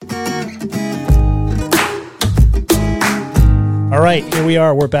All right, here we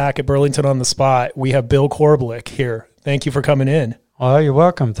are. We're back at Burlington on the Spot. We have Bill Korblick here. Thank you for coming in. Well, you're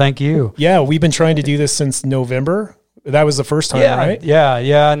welcome. Thank you. Yeah, we've been trying to do this since November. That was the first time, right?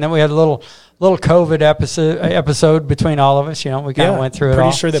 Yeah. And then we had a little COVID episode between all of us. You know, we kind of went through it all.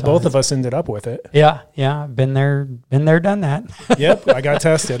 Pretty sure that both of us ended up with it. Yeah. Been there, done that. Yep, I got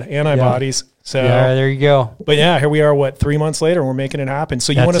tested. Antibodies. So yeah, there you go. But yeah, here we are, 3 months later, and we're making it happen.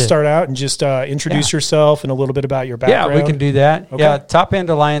 So you want to start out and just introduce yourself and a little bit about your background? Yeah, we can do that. Okay. Yeah, Top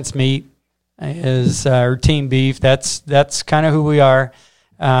End Alliance Meat is our team beef. That's kind of who we are.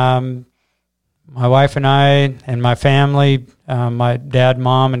 My wife and I and my family, my dad,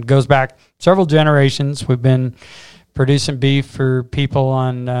 mom, and it goes back several generations. We've been producing beef for people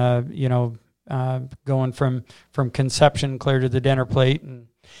on, going from conception clear to the dinner plate.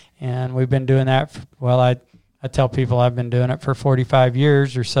 And we've been doing that. I tell people I've been doing it for 45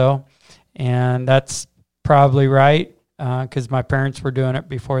 years or so. And that's probably right because my parents were doing it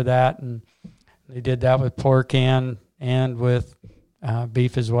before that. And they did that with pork and with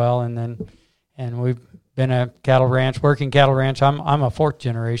beef as well. And we've been a working cattle ranch. I'm a fourth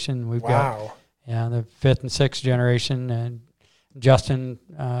generation. We've got the fifth and sixth generation. And Justin,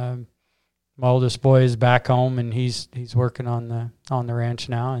 my oldest boy, is back home, and he's working on the ranch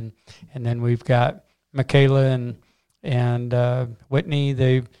now. And then we've got Michaela and Whitney.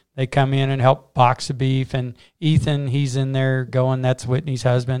 They come in and help box the beef. And Ethan, he's in there going. That's Whitney's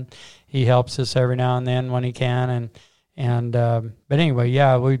husband. He helps us every now and then when he can. But anyway,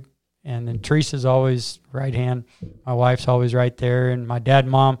 yeah, and then Teresa's always right hand. My wife's always right there. And my dad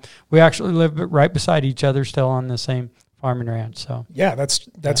and mom, we actually live right beside each other still on the same farm and ranch. So yeah,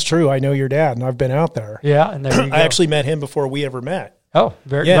 that's true. I know your dad, and I've been out there. Yeah, and there you go. I actually met him before we ever met. Oh,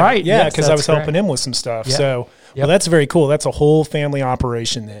 right. Yeah, because I was helping him with some stuff. Yeah. So well, that's very cool. That's a whole family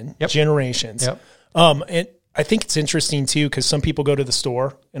operation then, generations. Yep. And I think it's interesting too, because some people go to the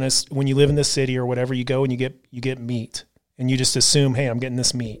store, and when you live in the city or whatever, you go and you get meat, and you just assume, hey, I'm getting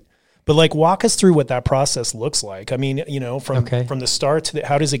this meat. But walk us through what that process looks like. I mean, from the start to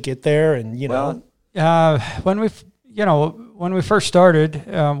how does it get there, and when we first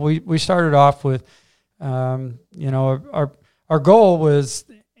started, we started off with, our goal was,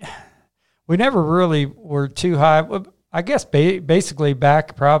 we never really were too high. I guess basically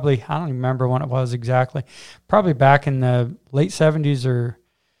back probably, I don't even remember when it was exactly, probably back in the late 70s or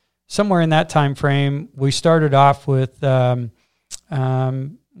somewhere in that time frame. We started off with,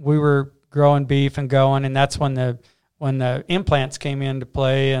 we were growing beef and going, and that's when the implants came into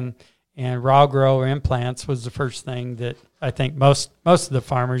play, and raw grower implants was the first thing that I think most of the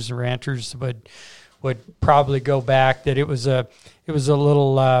farmers and ranchers would probably go back. That it was a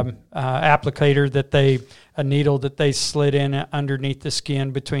little applicator a needle that they slid in underneath the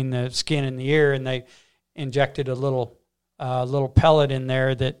skin, between the skin and the ear, and they injected a little pellet in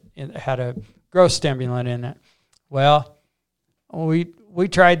there that had a growth stimulant in it. Well, we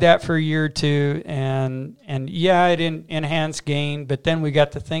tried that for a year or two, and it enhanced gain, but then we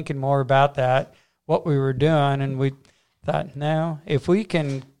got to thinking more about what we were doing, and we thought, no, if we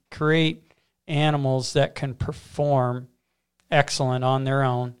can create animals that can perform excellent on their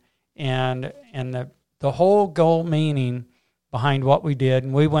own, and the whole goal meaning behind what we did,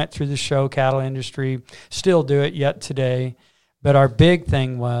 and we went through the show cattle industry, still do it yet today, but our big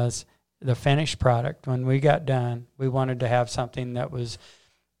thing was the finished product. When we got done, we wanted to have something that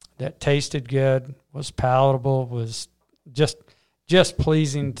tasted good, was palatable, was just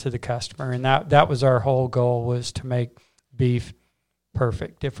pleasing to the customer. And that was our whole goal, was to make beef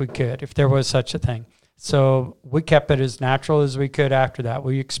perfect if we could, if there was such a thing. So we kept it as natural as we could after that.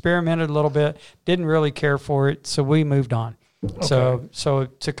 We experimented a little bit, didn't really care for it, so we moved on. Okay. So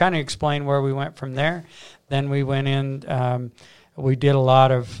to kind of explain where we went from there, then we went in, we did a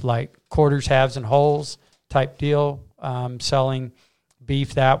lot of quarters, halves, and wholes type deal, selling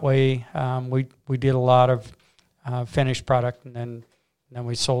beef that way. We did a lot of finished product, and then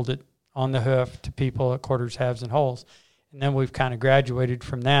we sold it on the hoof to people at quarters, halves, and wholes. And then we've kind of graduated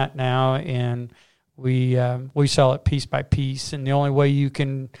from that now, and we sell it piece by piece. And the only way you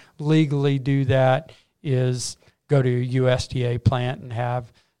can legally do that is go to a USDA plant and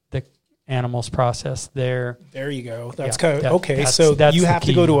have the animals processed there. There you go. That's kind of okay. So you have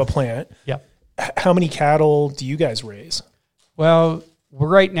to go to a plant. Yep. How many cattle do you guys raise? Well,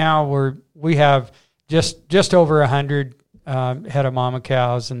 right now we have just over 100 head of mama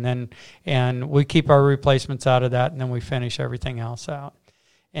cows, and we keep our replacements out of that, and then we finish everything else out.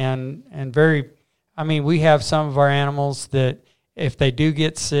 And we have some of our animals that if they do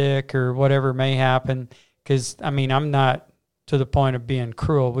get sick or whatever may happen, because I'm not to the point of being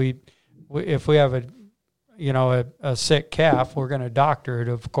cruel. If we have a sick calf, we're going to doctor it,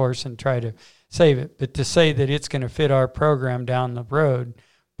 of course, and try to save it. But to say that it's going to fit our program down the road,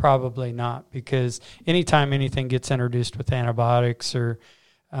 probably not, because anytime anything gets introduced with antibiotics or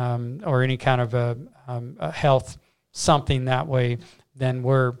any kind of a health something that way, then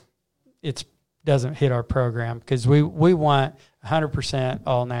it doesn't hit our program, because we want 100%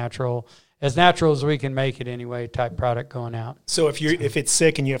 all natural as we can make it anyway type product going out. So if it's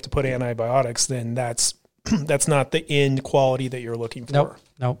sick and you have to put antibiotics, then that's not the end quality that you're looking for.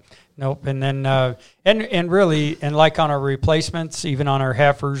 Nope. And then and really, and like on our replacements, even on our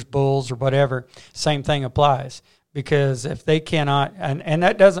heifers, bulls, or whatever, same thing applies. Because if they cannot, and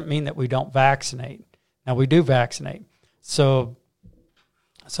that doesn't mean that we don't vaccinate. Now, we do vaccinate. So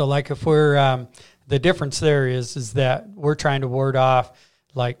like if we're the difference there is that we're trying to ward off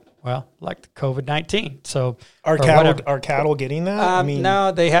like the COVID-19. So are cattle getting that?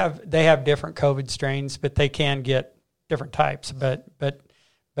 No, they have different COVID strains, but they can get different types. But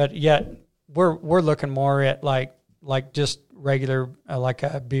yet we're looking more at like just regular like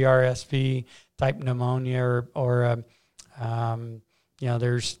a BRSV type pneumonia or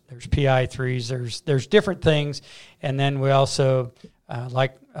there's PI3s, there's different things, and then we also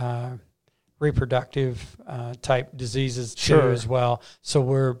reproductive type diseases too. Sure. As well. So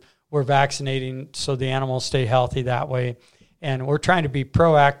we're vaccinating so the animals stay healthy that way, and we're trying to be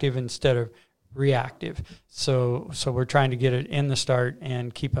proactive instead of reactive. So we're trying to get it in the start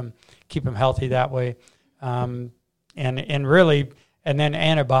and keep them healthy that way, and then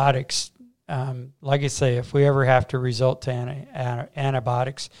antibiotics. Like I say, if we ever have to resort to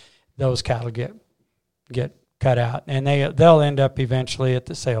antibiotics, those cattle get cut out, and they'll end up eventually at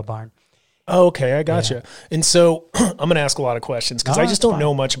the sale barn. Oh, okay, I gotcha. Yeah. And so I'm going to ask a lot of questions because I just don't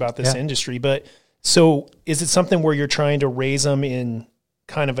know much about this industry. But so is it something where you're trying to raise them in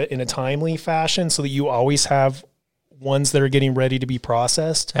kind of in a timely fashion so that you always have ones that are getting ready to be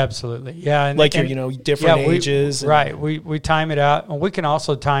processed? Absolutely, yeah. And, different ages. Right. We time it out, and we can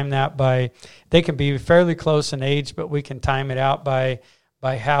also time that by they can be fairly close in age, but we can time it out by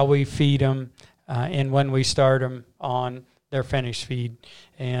how we feed them and when we start them on their finished feed.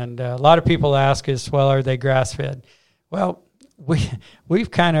 And a lot of people ask us, well, are they grass fed? Well, we've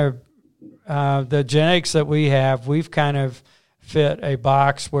kind of the genetics that we have, we've kind of fit a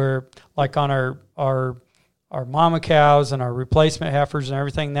box where, like on our mama cows and our replacement heifers and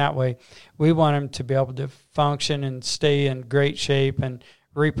everything that way, we want them to be able to function and stay in great shape and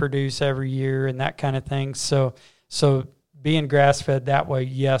reproduce every year and that kind of thing. So being grass fed that way,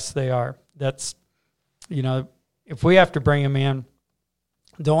 yes, they are. That's, if we have to bring them in,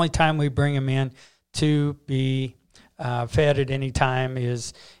 the only time we bring them in to be fed at any time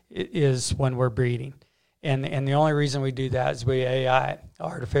is when we're breeding. And the only reason we do that is we AI,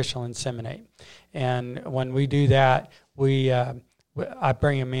 artificial inseminate. And when we do that, I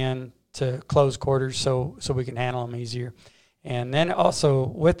bring them in to closed quarters so we can handle them easier. And then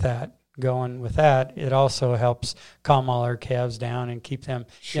also it also helps calm all our calves down and keep them,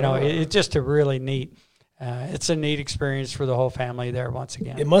 sure. It's just a really neat, it's a neat experience for the whole family there once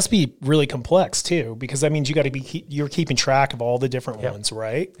again. It must be really complex too, because that means you're keeping track of all the different ones,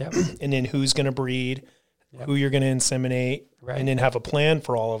 right? Yep. And then who's going to breed, who you're going to inseminate, right. And then have a plan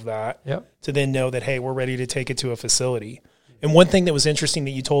for all of that to then know that, hey, we're ready to take it to a facility. And one thing that was interesting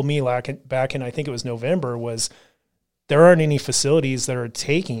that you told me back in, I think it was November, was there aren't any facilities that are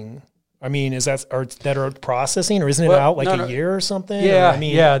taking. I mean, that are processing, or isn't it out a year or something?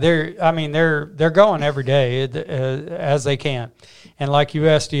 Yeah, they're going every day as they can, and like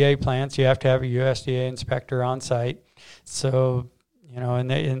USDA plants, you have to have a USDA inspector on site. So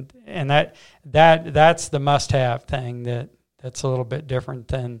that's the must-have thing that's a little bit different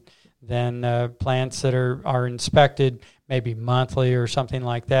than plants that are inspected maybe monthly or something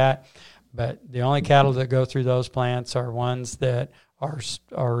like that. But the only cattle that go through those plants are ones that are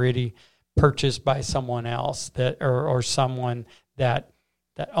already purchased by someone else or someone that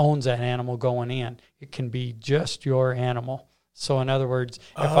owns that animal going in. It can be just your animal. So in other words,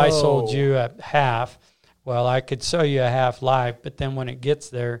 if I sold you a half, well, I could sell you a half live, but then when it gets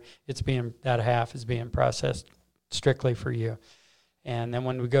there, that half is being processed strictly for you. And then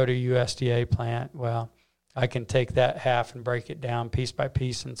when we go to USDA plant, well, I can take that half and break it down piece by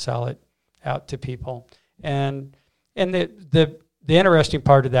piece and sell it out to people. And the interesting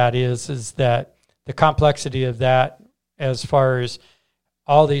part of that is that the complexity of that, as far as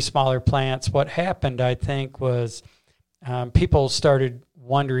all these smaller plants, what happened, I think, was people started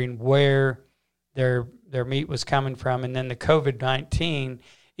wondering where their meat was coming from, and then the COVID-19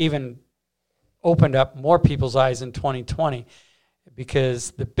 even opened up more people's eyes in 2020.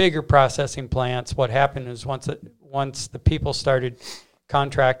 because the bigger processing plants, what happened is once the people started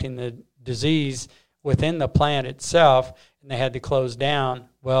contracting the disease within the plant itself, and they had to close down.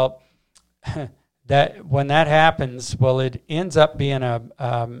 Well, that when that happens, well, it ends up being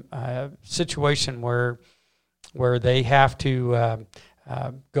a situation where they have to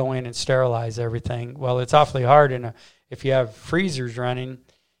go in and sterilize everything. Well, it's awfully hard if you have freezers running,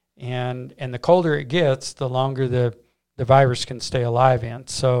 and the colder it gets, the longer the virus can stay alive in.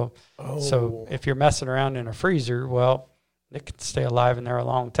 So if you're messing around in a freezer, well, it can stay alive in there a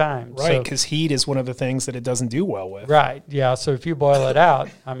long time. Right, because heat is one of the things that it doesn't do well with. Right, yeah. So if you boil it out,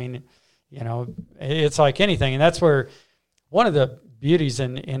 I mean, it's like anything. And that's where one of the beauties,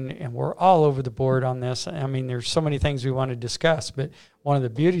 and we're all over the board on this. I mean, there's so many things we want to discuss, but one of the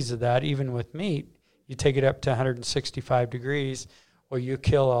beauties of that, even with meat, you take it up to 165 degrees, where you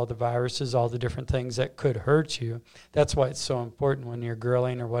kill all the viruses, all the different things that could hurt you. That's why it's so important when you're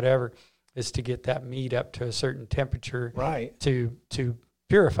grilling or whatever, is to get that meat up to a certain temperature, right, to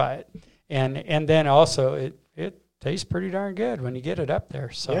purify it. And then also it tastes pretty darn good when you get it up there.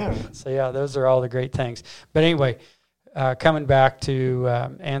 So yeah, those are all the great things. But anyway, coming back to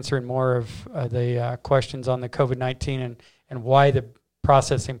answering more of the questions on the COVID-19 and why the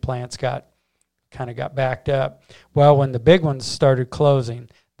processing plants got backed up. Well, when the big ones started closing,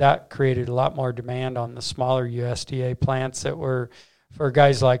 that created a lot more demand on the smaller USDA plants that were for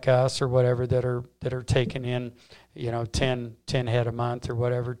guys like us or whatever that are taking in, 10 head a month or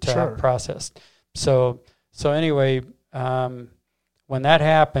whatever to have processed. So anyway, when that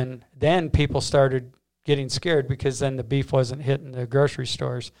happened, then people started getting scared because then the beef wasn't hitting the grocery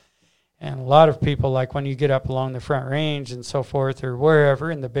stores. And a lot of people, like when you get up along the Front Range and so forth or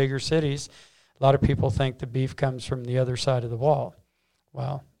wherever in the bigger cities, a lot of people think the beef comes from the other side of the wall.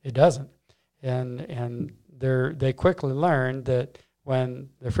 Well, it doesn't. And they quickly learned that when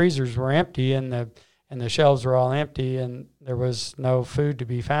the freezers were empty and the shelves were all empty and there was no food to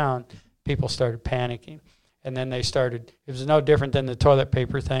be found, people started panicking. And then it was no different than the toilet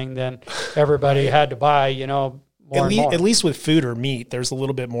paper thing. Then everybody had to buy, more and more. At least with food or meat, there's a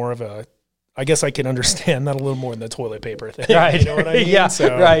little bit more of I guess I can understand that a little more than the toilet paper thing. Right. You know what I mean? Yeah,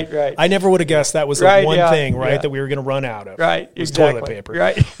 so right. I never would have guessed that was the one thing, that we were going to run out of. Right, exactly. Toilet paper.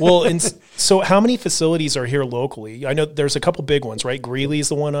 Right. Well, and so how many facilities are here locally? I know there's a couple big ones, right? Greeley's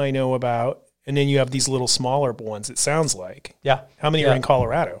the one I know about. And then you have these little smaller ones, it sounds like. Yeah. How many are in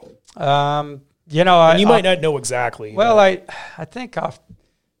Colorado? You might not know exactly. Well, I think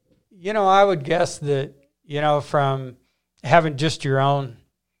I would guess that, from having just your own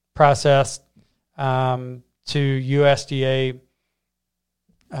processed to USDA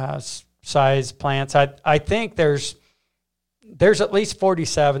size plants, I think there's at least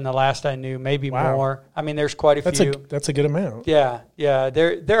 47 the last I knew, maybe more. I mean, there's quite a few. That's a good amount. Yeah.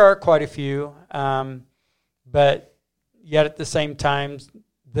 There are quite a few, but yet at the same time,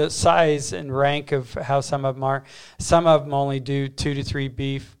 the size and rank of how some of them only do 2 to 3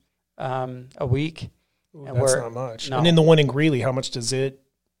 beef a week. Ooh, that's not much. No. And then the one in Greeley, how much does it?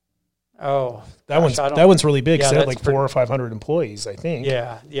 Oh, that one's really big. Yeah, they had like 400 or 500 employees, I think.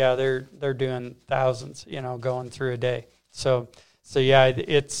 Yeah, they're doing thousands, going through a day. So yeah,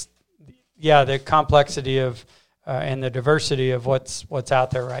 it's the complexity of and the diversity of what's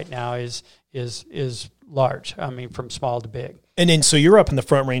out there right now is large. I mean, from small to big. And then, so you're up in the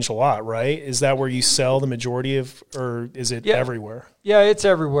Front Range a lot, right? Is that where you sell the majority of, or is it everywhere? Yeah, it's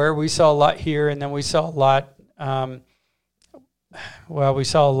everywhere. We sell a lot here, and then we sell a lot. We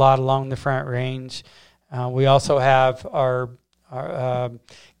sell a lot along the Front Range. We also have our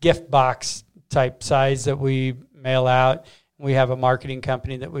gift box type size that we mail out. We have a marketing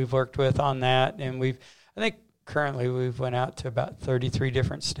company that we've worked with on that, and I think currently we've went out to about 33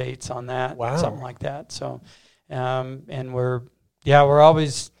 different states on that. Wow. Something like that. So, and we're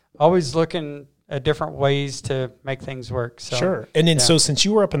always looking at different ways to make things work. So, sure. And then, so since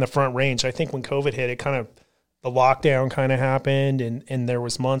you were up in the Front Range, I think when COVID hit, the lockdown kind of happened, and there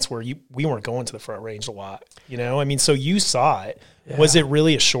was months where we weren't going to the Front Range a lot, I mean, so you saw it. Yeah. Was it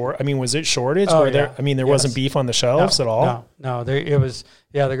really was it shortage? Oh, there wasn't beef on the shelves at all? No, it was,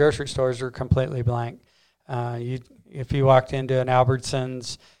 the grocery stores were completely blank. If you walked into an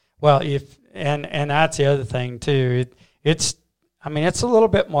Albertsons, and that's the other thing too. It's a little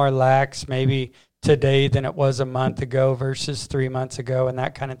bit more lax maybe today than it was a month ago versus 3 months ago and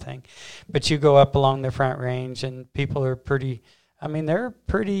that kind of thing. But you go up along the Front Range and people are they're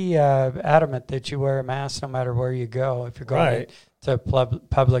pretty adamant that you wear a mask no matter where you go if you're going to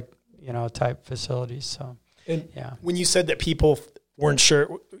public, type facilities. So, when you said that people weren't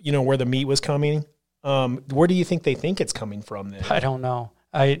sure, where the meat was coming Where do you think it's coming from then? I don't know.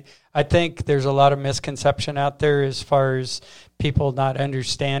 I think there's a lot of misconception out there as far as people not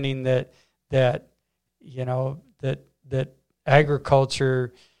understanding that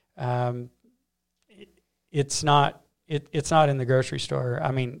agriculture, it's not in the grocery store.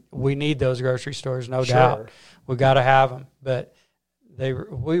 I mean, we need those grocery stores, no doubt. We got to have them, but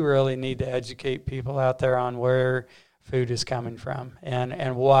we really need to educate people out there on where food is coming from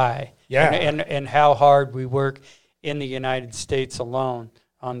and why. Yeah. And how hard we work in the United States alone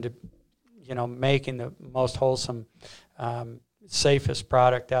on making the most wholesome, safest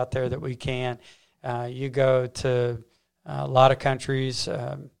product out there that we can. You go to a lot of countries,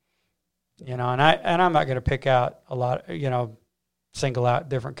 and I'm not going to pick out a lot, single out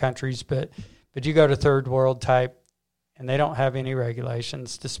different countries, but you go to third world type, and they don't have any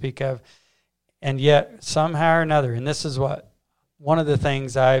regulations to speak of, and yet somehow or another, and this is one of the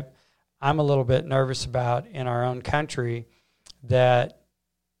things I'm a little bit nervous about in our own country, that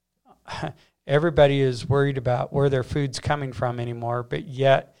everybody is worried about where their food's coming from anymore, but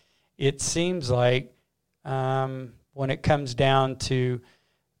yet it seems like when it comes down to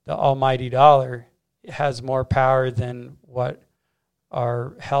the almighty dollar, it has more power than what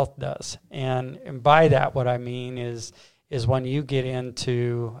our health does. And by that, what I mean is when you get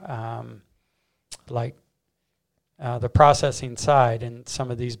into the processing side, and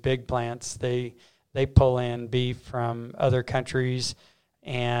some of these big plants, they pull in beef from other countries,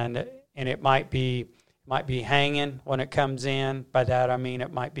 and it might be hanging when it comes in. By that I mean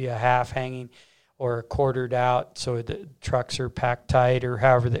it might be a half hanging or quartered out, so the trucks are packed tight, or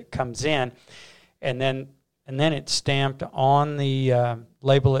however that comes in, and then it's stamped on the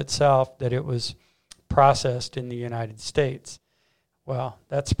label itself that it was processed in the United States. Well,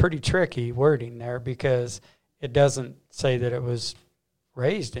 that's pretty tricky wording there, because it doesn't say that it was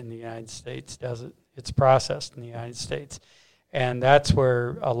raised in the United States, does it? It's processed in the United States. And that's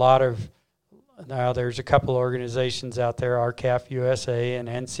where now there's a couple organizations out there, RCAF USA and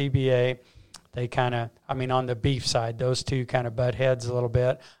NCBA. They kind of, on the beef side, those two kind of butt heads a little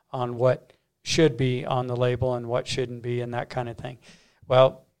bit on what should be on the label and what shouldn't be and that kind of thing.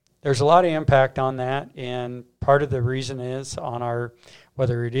 Well, there's a lot of impact on that, and part of the reason is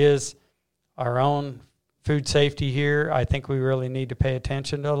whether it is our own food safety here. I think we really need to pay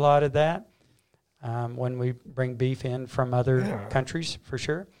attention to a lot of that when we bring beef in from other countries, for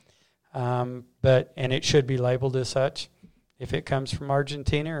sure. And it should be labeled as such. If it comes from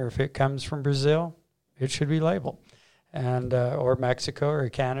Argentina or if it comes from Brazil, it should be labeled, and or Mexico or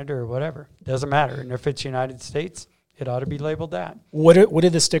Canada or whatever. Doesn't matter. And if it's United States, it ought to be labeled that. What do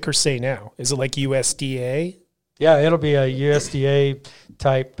the stickers say now? Is it like USDA? Yeah, it'll be a USDA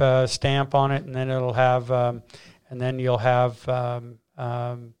type stamp on it, and then it'll have, and then you'll have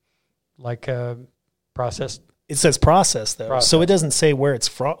like a processed. It says processed though, processed. So it doesn't say where it's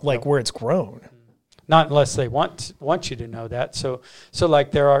from, where it's grown. Not unless they want you to know that. So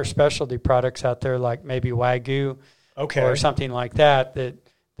like there are specialty products out there, like maybe Wagyu, or something like that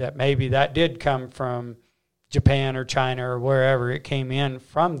maybe that did come from Japan or China or wherever it came in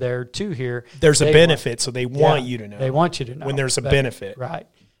from there to here. There's a benefit, so they want you to know. They want you to know when there's a benefit, right?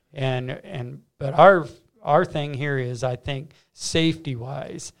 But our thing here is, I think, safety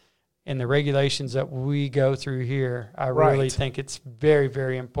wise, in the regulations that we go through here, I really think it's very,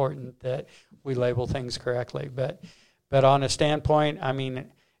 very important that we label things correctly. But on a standpoint,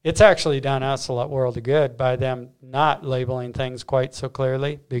 it's actually done us a world of good by them not labeling things quite so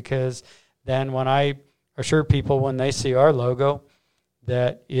clearly, because then when I assure people when they see our logo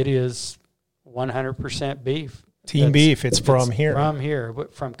that it is 100% beef. Team beef, it's from here. From here,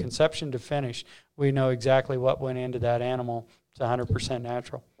 from conception to finish. We know exactly what went into that animal. It's 100%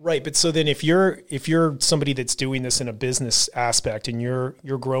 natural. Right, but so then if you're somebody that's doing this in a business aspect, and you're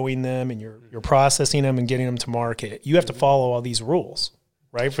growing them and you're processing them and getting them to market, you have to follow all these rules,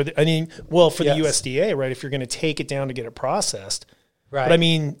 right? The USDA, right? If you're going to take it down to get it processed, right? But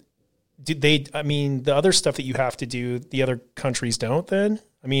the other stuff that you have to do, the other countries don't. Then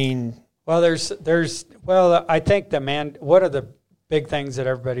well, I think one of the big things that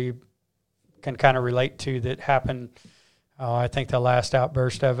everybody can kind of relate to that happened. I think the last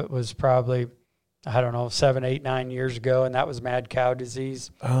outburst of it was probably, 7, 8, 9 years ago, and that was mad cow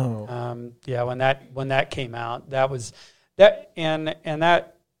disease. Oh, when that came out, that was that, and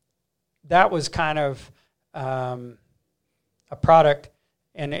that was kind of a product,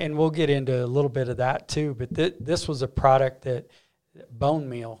 and we'll get into a little bit of that too. But this was a product that bone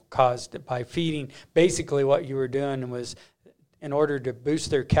meal caused it by feeding. Basically, what you were doing was, in order to boost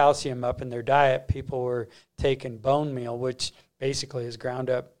their calcium up in their diet, people were taking bone meal, which basically is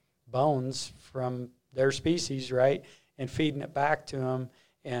ground up bones from their species, right, and feeding it back to them,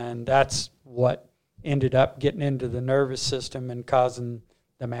 and that's what ended up getting into the nervous system and causing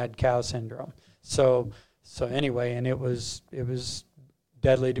the mad cow syndrome. So anyway, and it was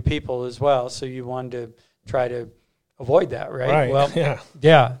deadly to people as well. So you wanted to try to avoid that, right? Right. Well,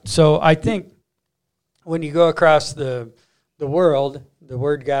 yeah. So I think when you go across the world, the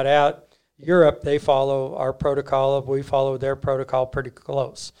word got out. Europe, they follow our protocol. We follow their protocol pretty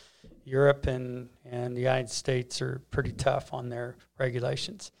close. Europe and the United States are pretty tough on their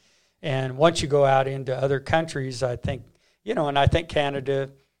regulations. And once you go out into other countries, I think, and I think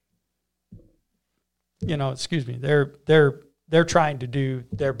Canada, they're trying to do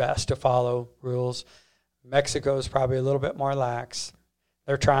their best to follow rules. Mexico is probably a little bit more lax.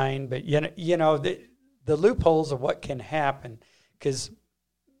 They're trying, but the loopholes of what can happen, because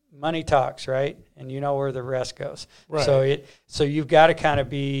money talks, right? And you know where the rest goes. Right. So you've got to kind of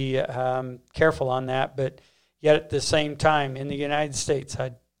be careful on that. But yet at the same time, in the United States,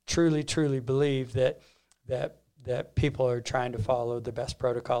 I truly, truly believe that people are trying to follow the best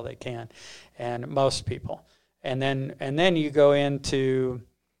protocol they can, and most people. And then you go into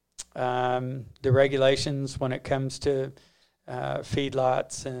the regulations when it comes to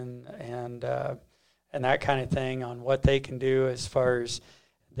feedlots and that kind of thing on what they can do as far as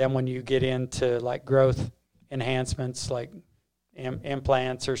then when you get into like growth enhancements like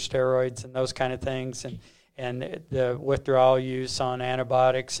implants or steroids and those kind of things and the withdrawal use on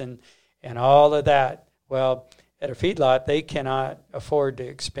antibiotics and all of that. Well, at a feedlot, they cannot afford to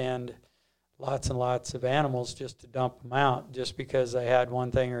expend lots and lots of animals just to dump them out just because they had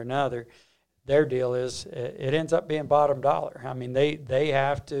one thing or another. Their deal is it ends up being bottom dollar. I mean, they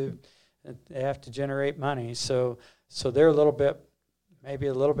have to generate money. So they're maybe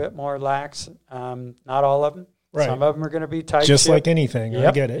a little bit more lax. Not all of them. Right. Some of them are going to be tight. Just like anything. Yep,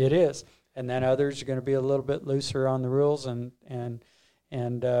 I get it. It is. And then others are going to be a little bit looser on the rules and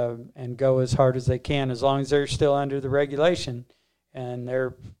go as hard as they can, as long as they're still under the regulation and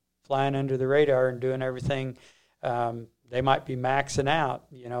they're flying under the radar and doing everything. They might be maxing out,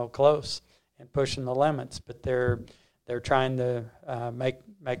 close and pushing the limits, but they're trying to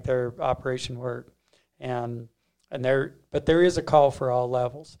make their operation work. But there is a call for all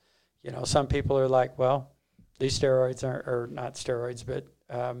levels. Some people are like, well, these steroids are not steroids, but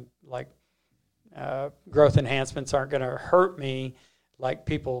growth enhancements aren't going to hurt me like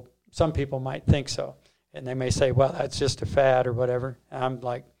some people might think so. And they may say, well, that's just a fad or whatever. And I'm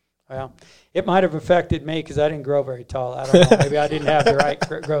like, well, it might have affected me because I didn't grow very tall. I don't know. Maybe I didn't have the right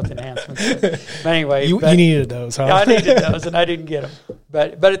growth enhancements. But anyway. You needed those, huh? Yeah, I needed those, and I didn't get them.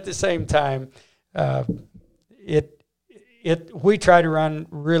 But at the same time, we try to run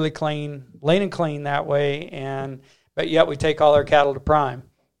really clean, lean and clean that way, but yet we take all our cattle to prime.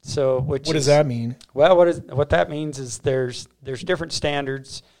 So what does that mean? Well, what that means is there's different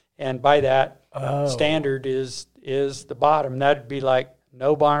standards, and by that standard is the bottom. That'd be like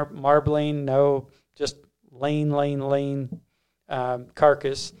no marbling, no just lean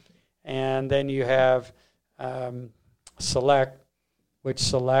carcass, and then you have select, which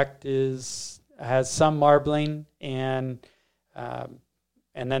select has some marbling, and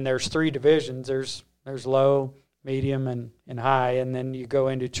then there's three divisions. There's low, medium, and high, and then you go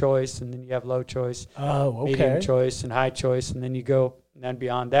into choice, and then you have low choice, medium choice, and high choice, and then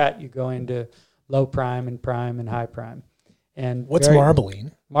beyond that you go into low prime and high prime. And what's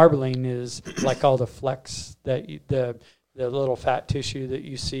marbling? Marbling is like all the flecks that the little fat tissue that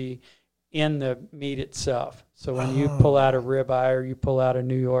you see in the meat itself. So when you pull out a ribeye or you pull out a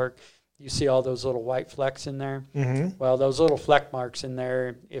New York, you see all those little white flecks in there. Mm-hmm. Well, those little fleck marks in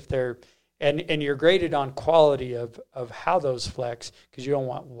there, if they're and you're graded on quality of how those flecks, because you don't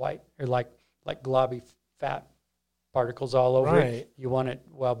want white or like globby fat particles all over it. You want it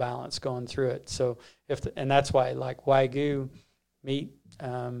well balanced going through it. So and that's why like Wagyu meat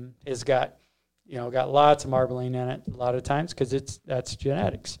has got lots of marbling in it a lot of times because that's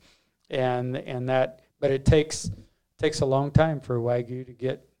genetics, but it takes a long time for Wagyu to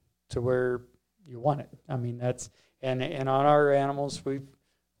get to where you want it. I mean that's and on our animals we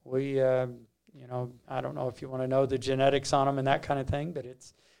I don't know if you want to know the genetics on them and that kind of thing, but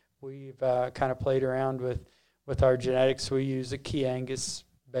we've kind of played around with our genetics. We use a Key Angus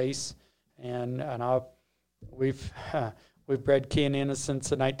base, and we've bred Chianina since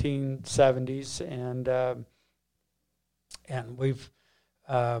the 1970s, and we've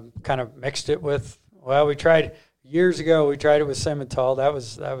kind of mixed it with. Well, we tried years ago. We tried it with Simmental. That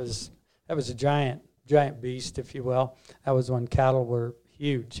was a giant beast, if you will. That was when cattle were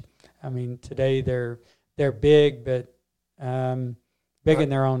huge. I mean, today they're big, but big in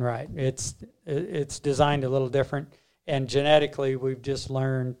their own right. It's designed a little different, and genetically we've just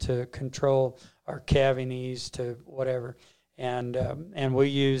learned to control our calving ease to whatever, and we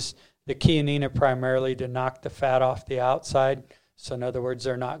use the Chianina primarily to knock the fat off the outside. So in other words,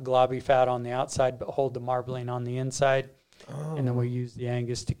 they're not globby fat on the outside, but hold the marbling on the inside. Oh. And then we use the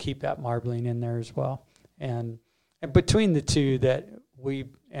Angus to keep that marbling in there as well. And between the two we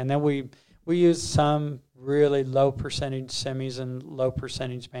use some really low percentage semis and low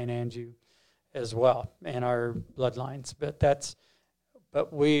percentage main Anjou as well in our bloodlines. But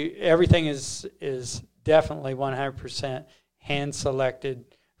everything is definitely 100% hand selected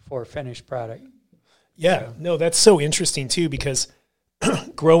for finished product. Yeah, no, that's so interesting too, because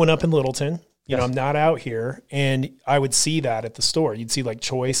growing up in Littleton, you know, I'm not out here, and I would see that at the store. You'd see like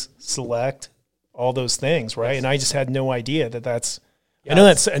Choice, Select, all those things, right? Yes. And I just had no idea that's. Yes. I know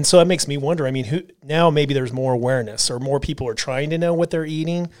that's, and so that makes me wonder. I mean, now maybe there's more awareness, or more people are trying to know what they're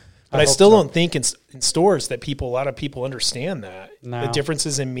eating. But I still don't think in stores that a lot of people understand that the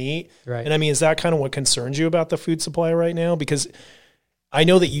differences in meat. Right. And I mean, is that kind of what concerns you about the food supply right now? Because I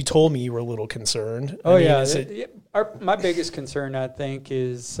know that you told me you were a little concerned. Oh, my biggest concern, I think,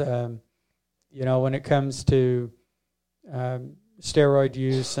 is, when it comes to steroid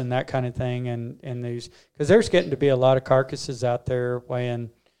use and that kind of thing, and these, because there's getting to be a lot of carcasses out there weighing,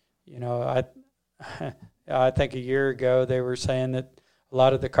 I think a year ago they were saying that a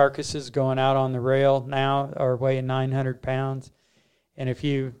lot of the carcasses going out on the rail now are weighing 900 pounds. And if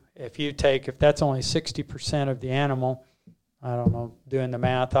that's only 60% of the animal, I don't know, doing the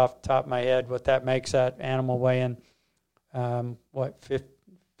math off the top of my head, what that makes that animal weighing,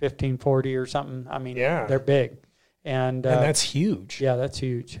 1540 or something. I mean, they're big. And that's huge. Yeah, that's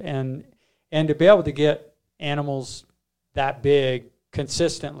huge. And to be able to get animals that big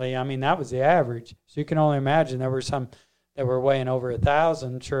consistently, I mean, that was the average. So you can only imagine there were some that were weighing over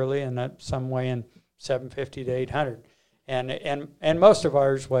 1,000, surely, and that some weighing 750 to 800. And most of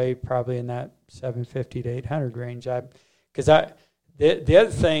ours weigh probably in that 750 to 800 range. The other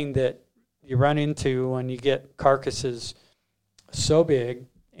thing that you run into when you get carcasses so big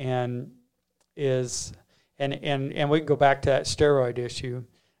we can go back to that steroid issue.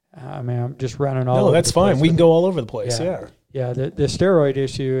 I mean, I'm just running all over. No, that's fine. We can go all over the place. Yeah. Yeah. The steroid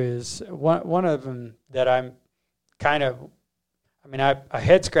issue is one of them that I'm kind of, I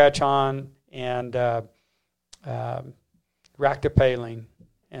head scratch on, and ractopamine,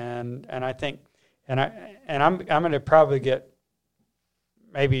 and I think, I'm going to probably get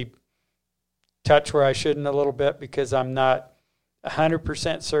maybe touch where I shouldn't a little bit, because I'm not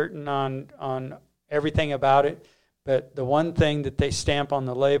 100% certain on everything about it. But the one thing that they stamp on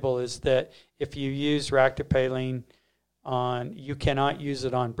the label is that if you use ractopamine you cannot use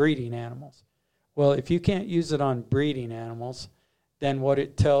it on breeding animals. Well, if you can't use it on breeding animals, then what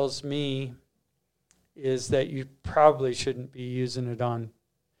it tells me is that you probably shouldn't be using it on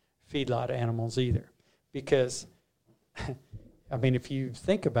feedlot animals either. Because, if you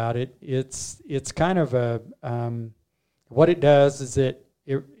think about it, it's kind of a, what it does is it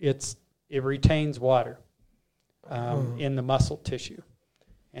retains water in the muscle tissue.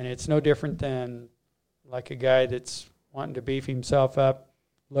 And it's no different than like a guy that's wanting to beef himself up,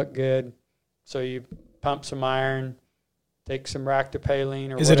 look good. So you pump some iron, take some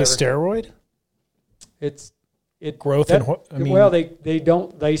ractopamine or whatever. Is it a steroid? It's growth they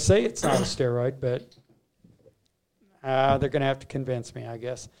say it's not a steroid, but they're going to have to convince me, I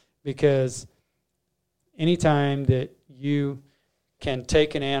guess, because anytime that you can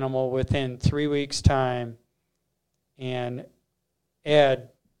take an animal within 3 weeks' time and add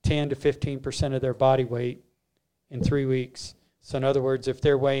 10 to 15% of their body weight in 3 weeks. So in other words, if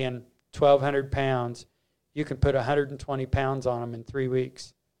they're weighing 1,200 pounds, you can put 120 pounds on them in 3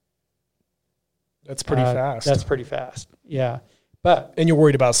 weeks. That's pretty fast. That's pretty fast, yeah. And you're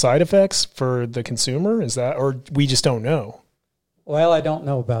worried about side effects for the consumer? Is that, or we just don't know? Well, I don't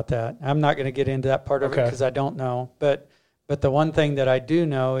know about that. I'm not going to get into that part of it because I don't know. But the one thing that I do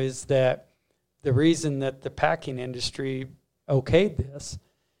know is that the reason that the packing industry okayed this,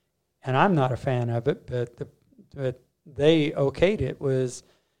 and I'm not a fan of it, but they okayed it, was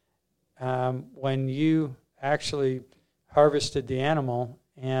when you actually harvested the animal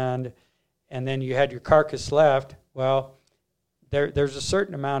and then you had your carcass left. Well, there's a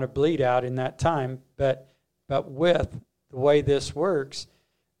certain amount of bleed out in that time, but with the way this works,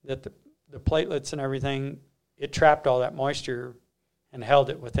 that the platelets and everything, it trapped all that moisture and held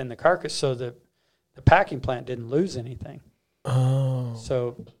it within the carcass, so the packing plant didn't lose anything. Oh.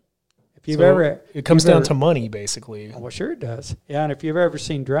 So if you've ever... It comes down to money, basically. Well, sure it does. Yeah, and if you've ever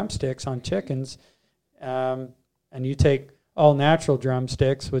seen drumsticks on chickens, and you take all natural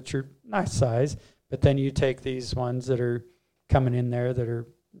drumsticks, which are nice size, but then you take these ones that are coming in there that are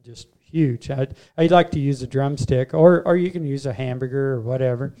just huge. I'd like to use a drumstick, or you can use a hamburger or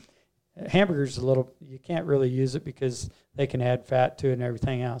whatever. Hamburger's you can't really use it because they can add fat to it and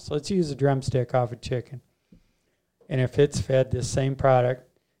everything else. Let's use a drumstick off a chicken. And if it's fed this same product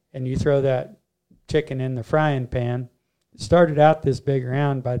and you throw that chicken in the frying pan, it started out this big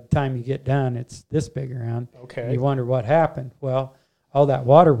around. By the time you get done, it's this big around. Okay. And you wonder what happened. Well, all that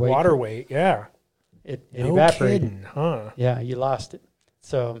water weight. Yeah. It No evaporated. kidding, huh? Yeah, you lost it.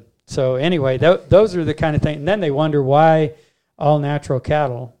 So anyway, those are the kind of things. And then they wonder why all natural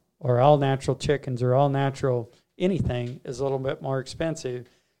cattle or all natural chickens or all natural anything is a little bit more expensive.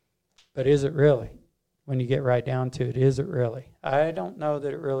 But is it really? When you get right down to it, is it really? I don't know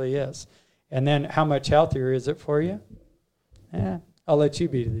that it really is. And then how much healthier is it for you? I'll let you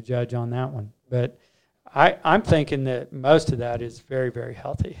be the judge on that one. But I'm thinking that most of that is very, very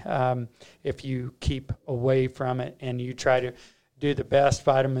healthy. If you keep away from it and you try to do the best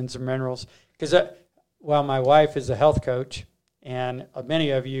vitamins and minerals. Because, my wife is a health coach, and many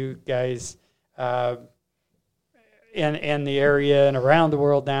of you guys in the area and around the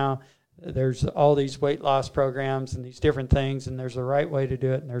world now, there's all these weight loss programs and these different things, and there's a right way to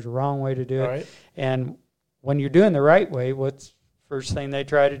do it and there's a wrong way to do it. Right. And when you're doing the right way, what's the first thing they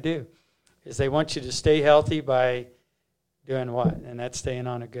try to do? Is they want you to stay healthy by doing what? And that's staying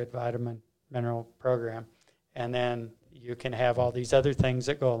on a good vitamin mineral program. And then you can have all these other things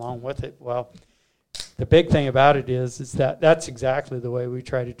that go along with it. Well, the big thing about it is that that's exactly the way we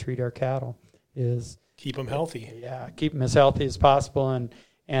try to treat our cattle is Keep them healthy. Yeah, keep them as healthy as possible.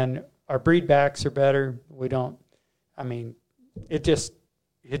 And our breed backs are better. We don't, it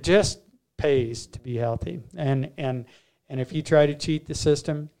just pays to be healthy. And if you try to cheat the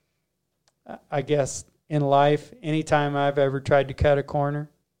system, I guess in life, anytime I've ever tried to cut a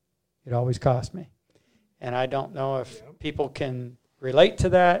corner, it always cost me. And I don't know if people can relate to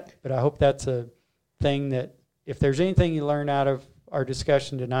that, but I hope that's a thing that if there's anything you learn out of our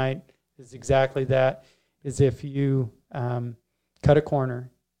discussion tonight is exactly that, is if you cut a corner,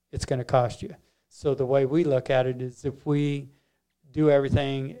 it's going to cost you. So the way we look at it is if we do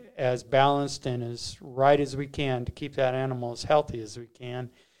everything as balanced and as right as we can to keep that animal as healthy as we can,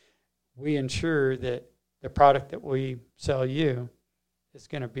 we ensure that the product that we sell you is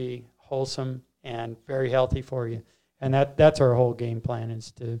going to be wholesome and very healthy for you. And that's our whole game plan,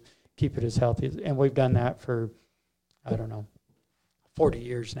 is to keep it as healthy. And we've done that for, 40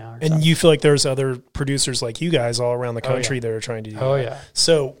 years now. And something. You feel like there's other producers like you guys all around the country that are trying to do that. Oh, yeah.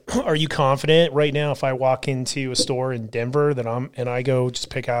 So are you confident right now if I walk into a store in Denver that I go just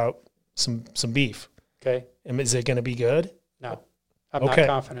pick out some beef? Okay. Is it going to be good? No. I'm not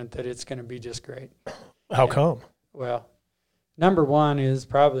confident that it's going to be just great. How come? Well, number one is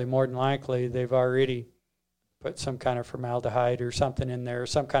probably more than likely they've already put some kind of formaldehyde or something in there,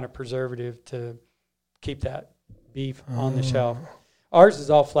 some kind of preservative to keep that beef on the shelf. Ours is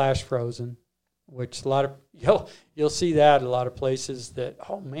all flash frozen, which a lot of you'll see that a lot of places that,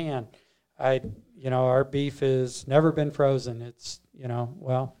 oh man, our beef has never been frozen. It's how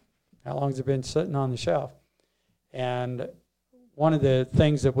long's it been sitting on the shelf? And one of the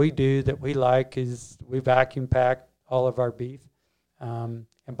things that we do that we like is we vacuum pack all of our beef. And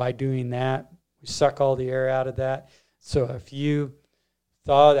by doing that, we suck all the air out of that. So if you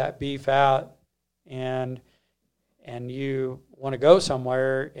thaw that beef out and you want to go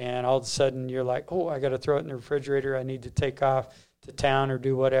somewhere and all of a sudden you're like, oh, I got to throw it in the refrigerator. I need to take off to town or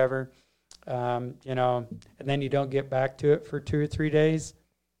do whatever, and then you don't get back to it for 2 or 3 days,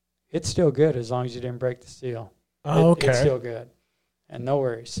 it's still good as long as you didn't break the seal. Oh, okay. It's still good. And no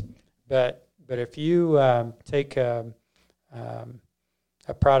worries. But if you take a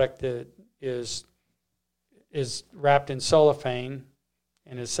product that is wrapped in cellophane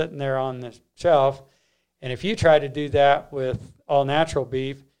and is sitting there on the shelf, and if you try to do that with all natural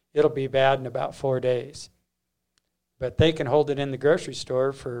beef, it'll be bad in about 4 days. But they can hold it in the grocery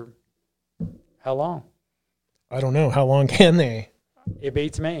store for how long? I don't know. How long can they? It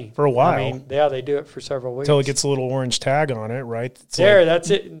beats me. For a while. They do it for several weeks. Until it gets a little orange tag on it, right? That's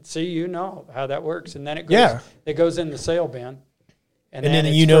it. See, you know how that works. And then it goes in the sale bin. And then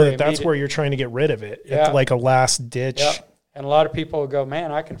you know that's where you're trying to get rid of it. Yeah. It's like a last ditch. Yeah. And a lot of people will go,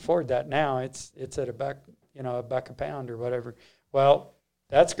 man, I can afford that now. It's at $1, $1 a pound or whatever. Well,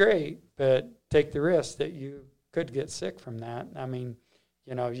 that's great, but take the risk that you could get sick from that. I mean,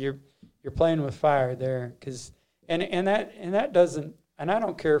 you're playing with fire there, and that doesn't. And I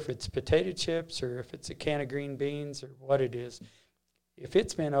don't care if it's potato chips or if it's a can of green beans or what it is. If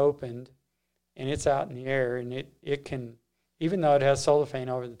it's been opened and it's out in the air and it can even though it has cellophane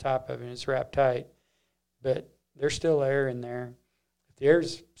over the top of it and it's wrapped tight, but there's still air in there. If the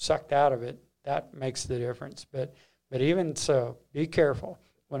air's sucked out of it, that makes the difference. But even so, be careful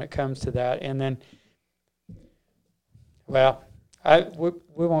when it comes to that. And then, well,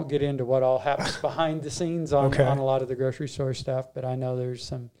 we won't get into what all happens behind the scenes on a lot of the grocery store stuff, but I know there's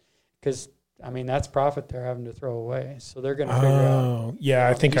some, because I mean, that's profit they're having to throw away. So they're going to figure out. Oh, yeah,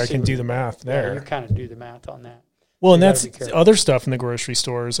 I think I can do the math there. Yeah, you kind of do the math on that. Well, and that's other stuff in the grocery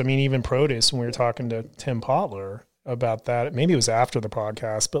stores. I mean, even produce, when we were talking to Tim Potler about that, maybe it was after the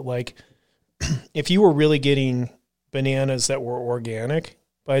podcast, but like if you were really getting bananas that were organic,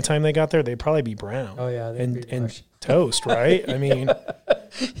 by the time they got there, they'd probably be brown. Oh, yeah. And toast, right? I mean,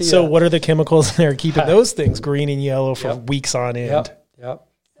 so what are the chemicals in there keeping those things green and yellow for weeks on end? Yep.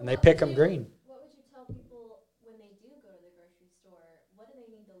 And they pick them green. What would you tell people when they do go to the grocery store? What do they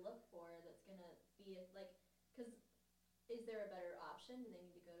need to look for that's going to be like, because is there a better option? Do they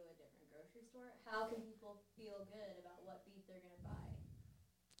need to go to a different grocery store? How can people feel good about what beef they're going to buy?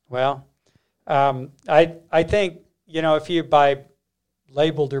 Well, I think, if you buy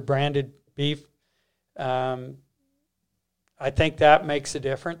labeled or branded beef, I think that makes a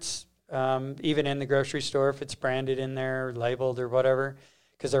difference, even in the grocery store, if it's branded in there, or labeled or whatever,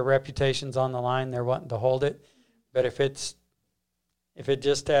 because their reputation's on the line, they're wanting to hold it. But if it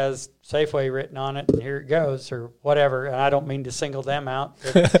just has Safeway written on it, and here it goes, or whatever, and I don't mean to single them out,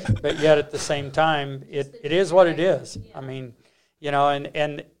 but yet at the same time, it is what it is. Yeah. I mean,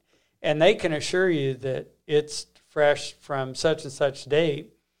 and they can assure you that it's fresh from such and such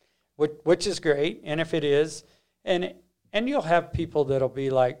date, which is great. And if it is, and you'll have people that'll be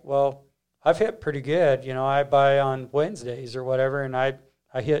like, well, I've hit pretty good. I buy on Wednesdays or whatever, and I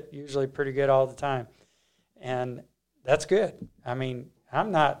hit usually pretty good all the time. And that's good. I mean,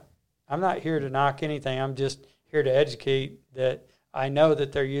 I'm not here to knock anything. I'm just here to educate that I know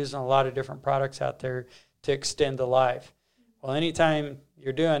that they're using a lot of different products out there to extend the life. Well, anytime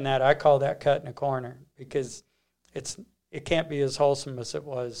you're doing that, I call that cutting a corner, because it can't be as wholesome as it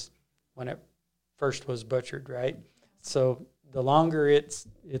was when it first was butchered, right? So the longer it's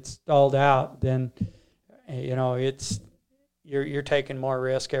stalled out, then you're taking more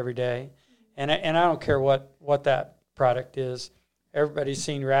risk every day, and I don't care what that product is. Everybody's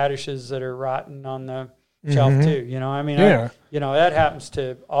seen radishes that are rotten on the shelf too. That happens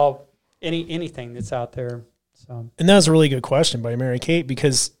to anything that's out there. So, and that was a really good question by Mary Kate,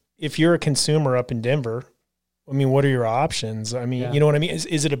 because if you're a consumer up in Denver, I mean, what are your options? I mean, you know what I mean?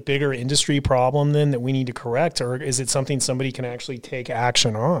 Is it a bigger industry problem then that we need to correct, or is it something somebody can actually take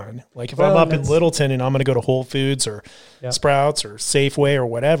action on? Like if I'm up in Littleton and I'm going to go to Whole Foods or Sprouts or Safeway or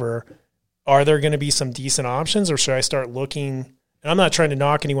whatever, are there going to be some decent options, or should I start looking? And I'm not trying to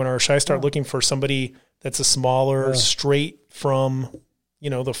knock anyone, or should I start looking for somebody that's a smaller, straight from,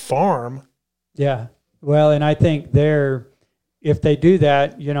 the farm? Yeah. Well, and I think if they do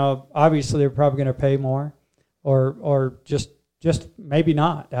that, obviously they're probably going to pay more. Or just maybe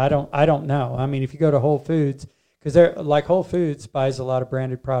not. I don't know. I mean, if you go to Whole Foods, because they're like Whole Foods buys a lot of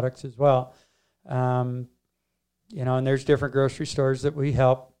branded products as well, and there's different grocery stores that we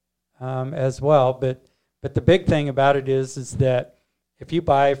help as well. But the big thing about it is that if you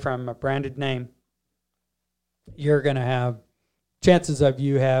buy from a branded name, you're going to have chances of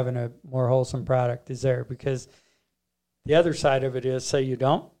you having a more wholesome product is there, because the other side of it is, say you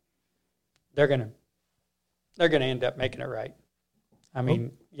don't, they're going to end up making it right. I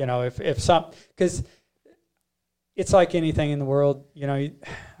mean, because it's like anything in the world,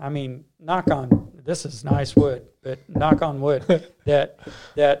 I mean, this is nice wood, but knock on wood that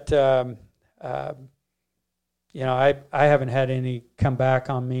I haven't had any come back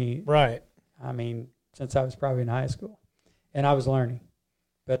on me. Right. I mean, since I was probably in high school, and I was learning,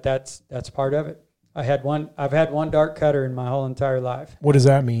 but that's part of it. I've had one dark cutter in my whole entire life. What does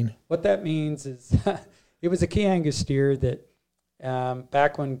that mean? What that means is it was a Key Angus steer that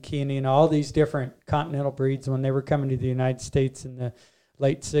back when Key, all these different continental breeds, when they were coming to the United States in the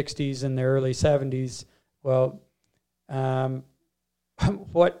late 60s and the early 70s, well,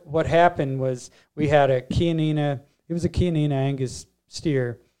 what happened was we had a Chianina, it was a Chianina Angus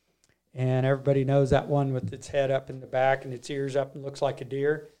steer, and everybody knows that one with its head up in the back and its ears up and looks like a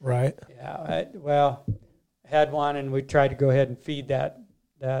deer. Right. Yeah. Had one, and we tried to go ahead and feed that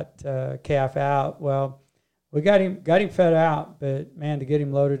calf out. Well, we got him fed out, but man, to get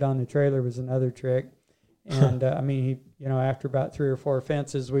him loaded on the trailer was another trick. And I mean, he, after about 3 or 4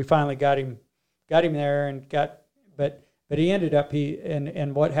 fences, we finally got him there and but he ended up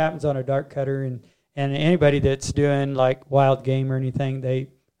and what happens on a dark cutter, and anybody that's doing like wild game or anything, they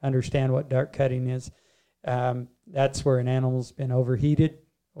understand what dark cutting is. That's where an animal's been overheated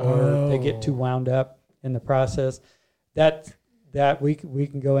or they get too wound up in the process. That we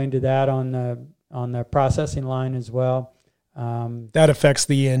can go into that on the processing line as well. That affects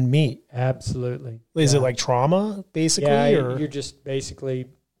the end meat. Absolutely. Is it like trauma, basically? Yeah, or? you're just basically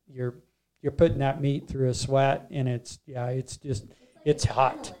you're putting that meat through a sweat, and it's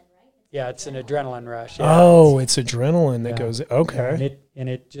hot. Yeah, it's an adrenaline rush. Yeah, it's adrenaline that goes. Okay, and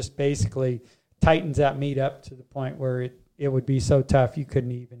it just basically tightens that meat up to the point where it would be so tough you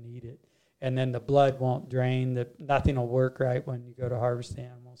couldn't even eat it, and then the blood won't drain. Nothing will work right when you go to harvest the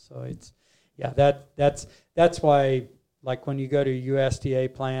animal. So it's that's why, like when you go to a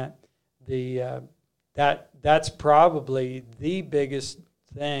USDA plant, that's probably the biggest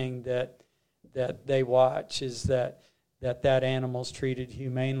thing that they watch is that animal's treated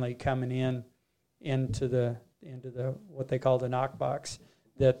humanely coming into the what they call the knock box,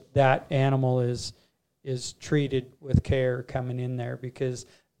 that animal is treated with care coming in there, because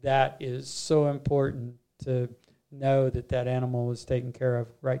that is so important to know that animal was taken care of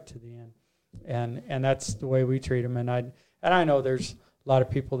right to the end, and that's the way we treat them. And I know there's a lot of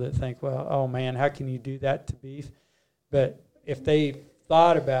people that think, well, oh man, how can you do that to beef? But if they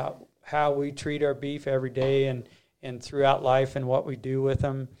thought about how we treat our beef every day and throughout life and what we do with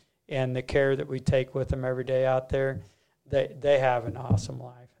them and the care that we take with them every day out there, they have an awesome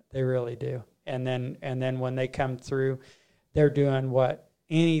life. They really do. And then when they come through, they're doing what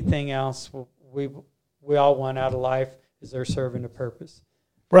anything else we all want out of life is they're serving a purpose.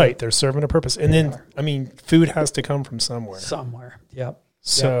 Right, they're serving a purpose. And then, food has to come from somewhere. Somewhere, yep.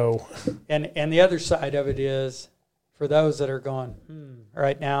 So. Yep. And the other side of it is, for those that are going,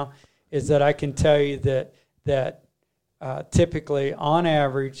 right now, is that I can tell you that typically, on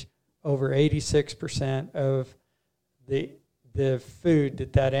average, over 86% of the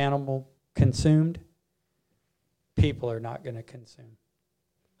food that animal consumed, people are not going to consume.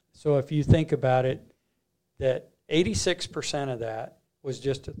 So if you think about it, that 86% of that was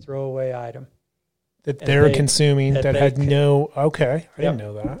just a throwaway item that they're consuming that had no. Okay, I didn't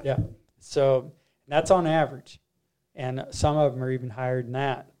know that. Yeah, so that's on average, and some of them are even higher than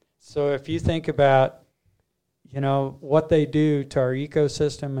that. So if you think about, what they do to our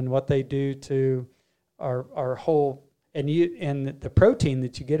ecosystem and what they do to our whole, and the protein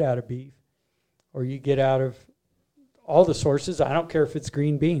that you get out of beef, or you get out of all the sources. I don't care if it's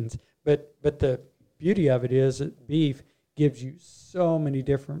green beans, but the beauty of it is that beef gives you so many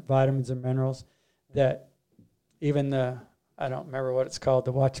different vitamins and minerals that even I don't remember what it's called,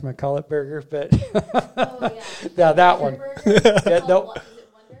 the whatchamacallit burger, but yeah, that one.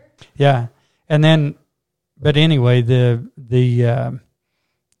 Yeah, and then, but anyway, the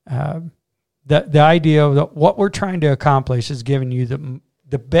idea of what we're trying to accomplish is giving you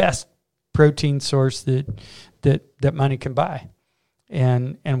the best protein source that money can buy,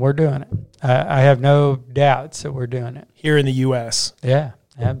 and we're doing it. I have no doubts that we're doing it here in the U.S. Yeah,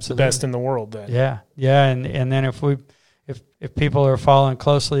 absolutely, the best in the world. Then yeah, and then if people are following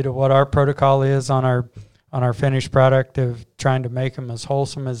closely to what our protocol is on our finished product of trying to make them as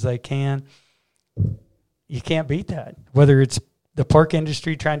wholesome as they can, you can't beat that. Whether it's the pork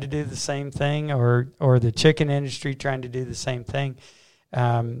industry trying to do the same thing or the chicken industry trying to do the same thing.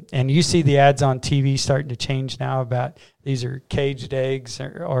 And you see the ads on TV starting to change now about these are caged eggs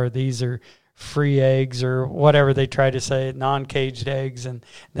or these are free eggs or whatever they try to say, non-caged eggs. And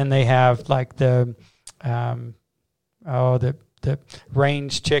then they have like the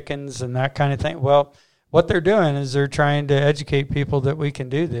range chickens and that kind of thing. Well, what they're doing is they're trying to educate people that we can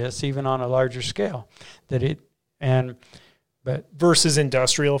do this even on a larger scale. But versus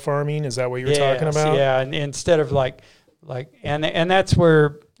industrial farming, is that what you're talking about? Yeah, and instead of and that's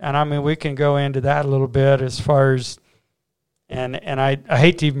where, and I mean we can go into that a little bit as far as, and I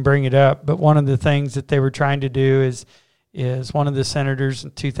hate to even bring it up, but one of the things that they were trying to do is one of the senators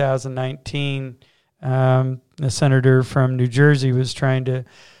in 2019, the senator from New Jersey was trying to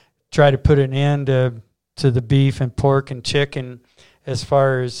put an end to the beef and pork and chicken as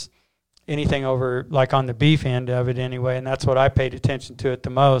far as anything over, like on the beef end of it anyway, and that's what I paid attention to it the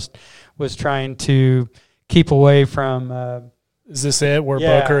most, was trying to keep away from... is this it, where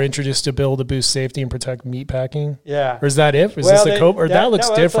Booker introduced a bill to boost safety and protect meat packing? Yeah. Or is that it? Is this the or that looks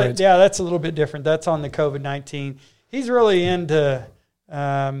different? That's a little bit different. That's on the COVID-19. He's really into,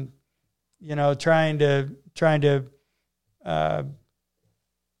 trying to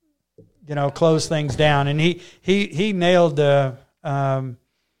close things down. And he nailed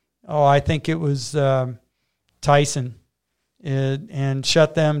I think it was Tyson, and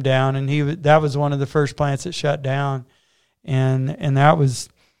shut them down. And that was one of the first plants that shut down. And that was,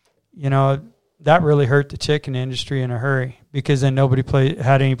 that really hurt the chicken industry in a hurry, because then nobody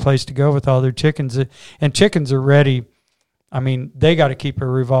had any place to go with all their chickens. And chickens are ready. I mean, they got to keep a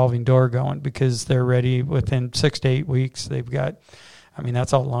revolving door going, because they're ready within 6 to 8 weeks. They've got, I mean,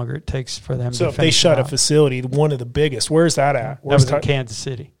 that's how longer it takes for them. So to if they shut a facility, one of the biggest, where's that at? That was in Kansas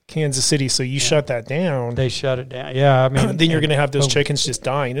City. Kansas City. So you shut that down. They shut it down. Yeah, I mean, then you're going to have those chickens just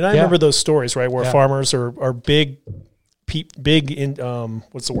dying. And I remember those stories, right, where farmers are big in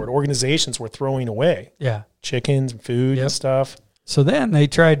what's the word? Organizations were throwing away chickens and food and stuff. So then they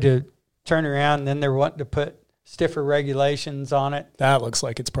tried to turn around, and then they're wanting to put stiffer regulations on it. That looks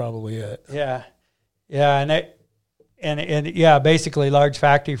like it's probably it. Yeah, and basically large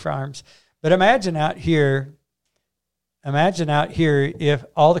factory farms. But imagine out here if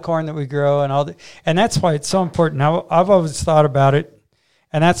all the corn that we grow and that's why it's so important. I've always thought about it,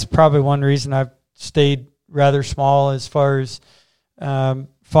 and that's probably one reason I've stayed rather small as far as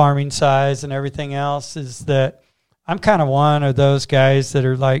farming size and everything else, is that I'm kind of one of those guys that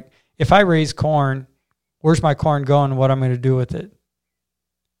are like, if I raise corn, where's my corn going and what I'm going to do with it?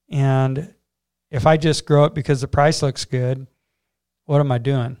 And if I just grow it because the price looks good, what am I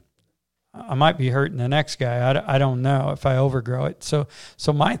doing? I might be hurting the next guy. I don't know if I overgrow it. So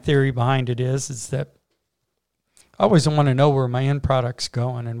my theory behind it is that I always want to know where my end product's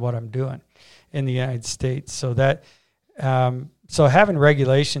going and what I'm doing in the United States. So that so having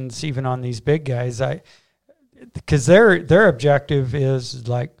regulations even on these big guys, because their objective is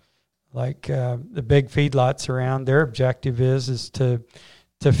like the big feedlots around. Their objective is to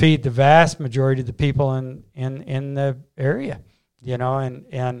feed the vast majority of the people in the area, you know,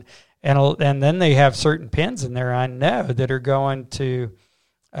 and then they have certain pins in there, I know, that are going to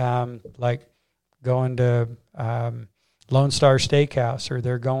Lone Star Steakhouse, or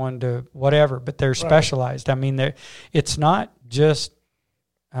they're going to whatever, but they're specialized. I mean, it's not just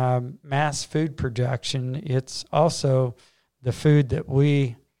mass food production. It's also the food that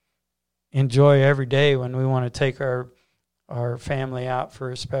we enjoy every day when we want to take our family out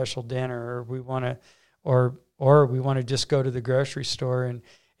for a special dinner, or we want to just go to the grocery store.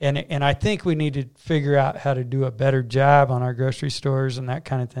 And I think we need to figure out how to do a better job on our grocery stores and that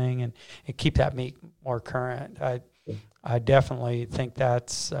kind of thing, and keep that meat more current. I definitely think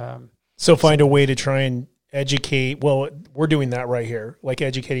that's so find a way to try and educate. Well, we're doing that right here, like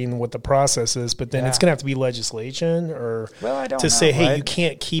educating what the process is, but then it's going to have to be legislation say, hey, you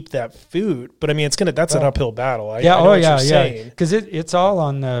can't keep that food. But I mean, that's an uphill battle. I know what you're saying. Because it's all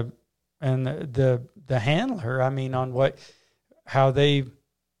on the handler. I mean, on how they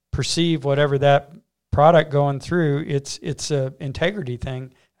perceive whatever that product going through. It's a integrity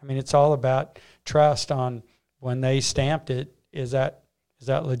thing. I mean, it's all about trust on when they stamped it. Is that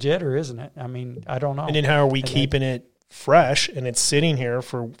legit or isn't it? I mean, I don't know. And then how are we keeping it fresh and it's sitting here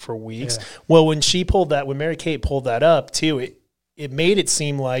for weeks? Yeah. Well, when Mary Kate pulled that up too, it made it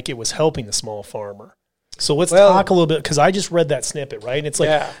seem like it was helping the small farmer. So let's talk a little bit, because I just read that snippet, right? And it's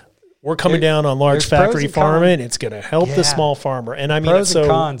like, we're coming down on large factory farming. It's going to help the small farmer. And I mean, pros and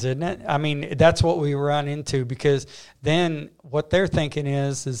cons, isn't it? I mean, that's what we run into, because then what they're thinking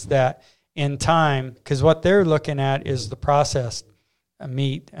is that in time, because what they're looking at is the processed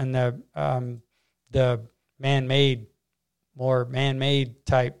meat and the man-made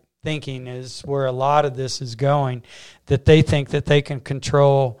type thinking is where a lot of this is going, that they think that they can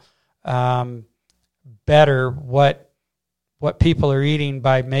control better what people are eating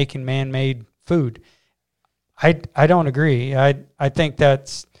by making man-made food. I don't agree. I think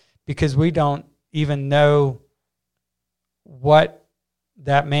that's because we don't even know what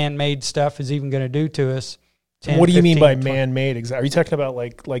that man-made stuff is even going to do to us. 10, what do you 15, mean by 20. man-made? Are you talking about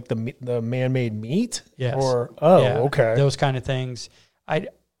like the man-made meat? Yes. Okay. Those kind of things. I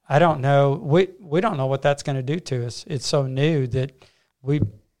don't know. We don't know what that's going to do to us. It's so new that we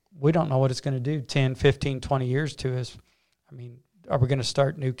don't know what it's going to do 10, 15, 20 years to us. I mean, are we going to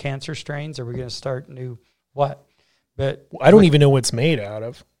start new cancer strains? Are we going to start new what? But I don't even know what it's made out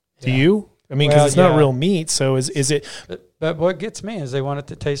of. Do you? I mean, because it's not real meat. So is it? But what gets me is they want it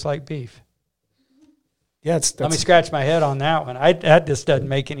to taste like beef. Yeah, let me scratch my head on that one. That just doesn't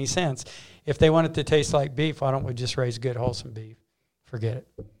make any sense. If they want it to taste like beef, why don't we just raise good, wholesome beef? Forget it.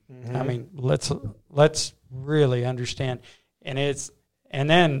 Mm-hmm. I mean, let's really understand. And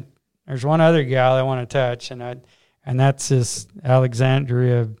then there's one other gal I want to touch, and that's this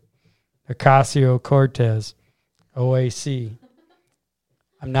Alexandria Ocasio-Cortez, OAC.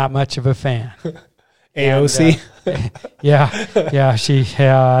 I'm not much of a fan. AOC.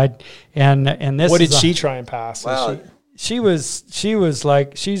 And this. What did she try and pass? Well, she was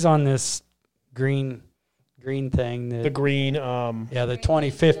like, she's on this green green thing. The green, The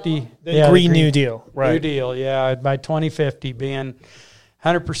 2050. the Green New Deal, right? New Deal, yeah. By 2050 being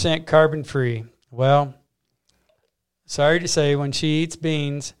 100% carbon free. Well, sorry to say, when she eats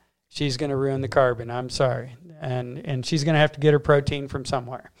beans, she's going to ruin the carbon. I'm sorry. And she's going to have to get her protein from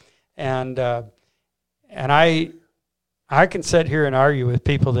somewhere. And I can sit here and argue with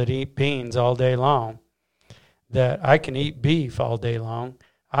people that eat beans all day long that I can eat beef all day long.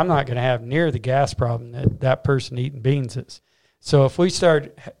 I'm not going to have near the gas problem that person eating beans is. So if we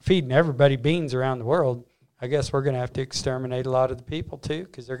start feeding everybody beans around the world, I guess we're going to have to exterminate a lot of the people too,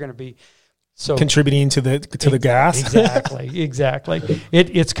 because they're going to be so contributing to the gas. Exactly.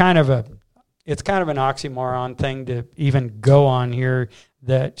 It's kind of an oxymoron thing to even go on here,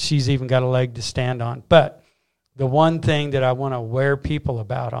 that she's even got a leg to stand on. But the one thing that I want to aware people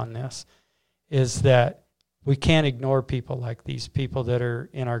about on this is that we can't ignore people like these people that are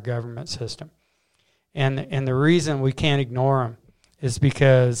in our government system. And the reason we can't ignore them is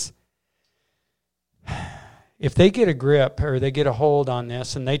because if they get a grip or they get a hold on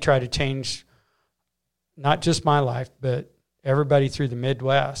this and they try to change not just my life, but everybody through the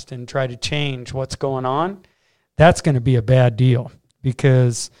Midwest and try to change what's going on, that's going to be a bad deal,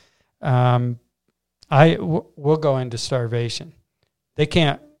 because we'll go into starvation. They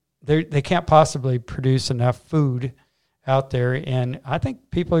can't possibly produce enough food out there, and I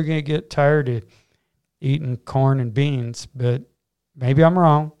think people are going to get tired of eating corn and beans, but maybe I'm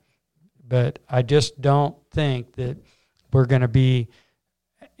wrong, but I just don't think that we're going to be,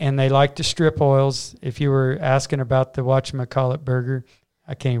 and they like to strip oils. If you were asking about the whatchamacallit burger,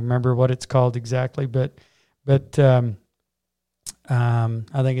 I can't remember what it's called exactly, but I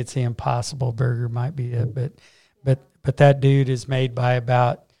think it's the Impossible Burger might be it, but that dude is made by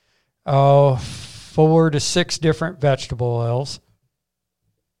about 4 to 6 different vegetable oils,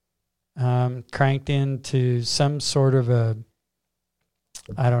 cranked into some sort of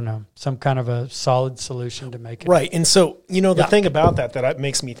some kind of a solid solution to make it. Right. And so, the thing about that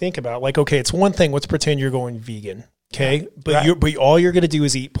makes me think about, like, okay, it's one thing, let's pretend you're going vegan. Okay. But but all you're going to do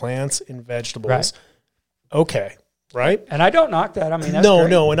is eat plants and vegetables. Right. Okay. Right. And I don't knock that. I mean, that's no,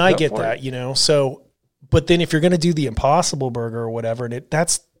 great. no. And I Go get for that, it. so, but then if you're going to do the Impossible Burger or whatever,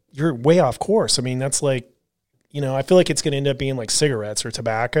 and you're way off course. I mean, that's like, I feel like it's going to end up being like cigarettes or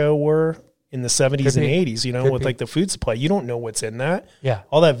tobacco were in the 70s and 80s, with like the food supply. You don't know what's in that. Yeah.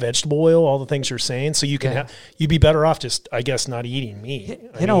 All that vegetable oil, all the things you're saying. So you can you'd be better off just, I guess, not eating meat.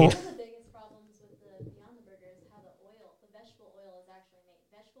 One of the biggest problems with the Beyond the Burger is how the vegetable oil is actually made.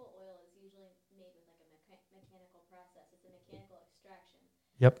 Vegetable oil is usually made with like a mechanical process. It's a mechanical extraction.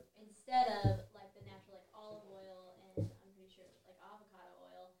 Yep. Instead of like the natural, like olive oil and I'm pretty sure like avocado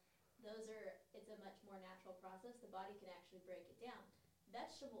oil, it's a much more natural process. The body can actually break it down.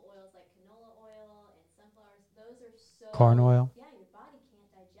 Vegetable oils like canola oil and sunflowers, those are so Corn oil. Yeah, your body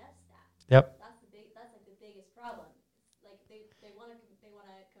can't digest that. Yep. That's like the biggest problem. Like they want to complain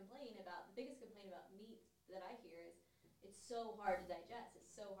about, the biggest complaint about meat that I hear is it's so hard to digest.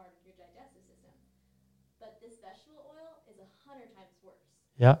 It's so hard for your digestive system. But this vegetable oil is 100 times worse.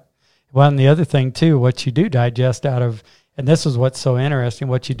 Yeah. Well, and the other thing too, what you do digest out of, and this is what's so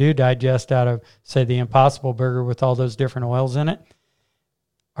interesting, what you do digest out of, say, the Impossible Burger with all those different oils in it,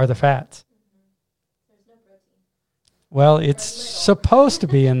 are the fats. Mm-hmm. There's no protein. Well, it's supposed to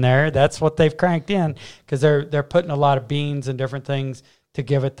be in there. That's what they've cranked in, because they're putting a lot of beans and different things to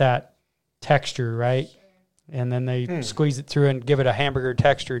give it that texture, right? Sure. And then they squeeze it through and give it a hamburger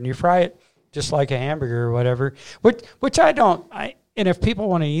texture, and you fry it just like a hamburger or whatever. Which I don't. And if people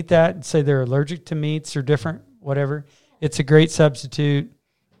want to eat that and say they're allergic to meats or different whatever, it's a great substitute.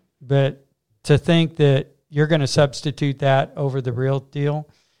 But to think that you're going to substitute that over the real deal,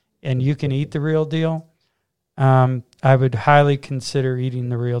 and you can eat the real deal, I would highly consider eating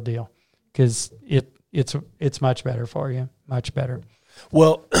the real deal, because it's much better for you, much better.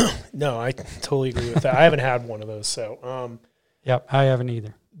 Well, no, I totally agree with that. I haven't had one of those, so Yep, I haven't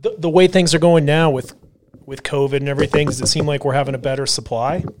either. The way things are going now with COVID and everything, does it seem like we're having a better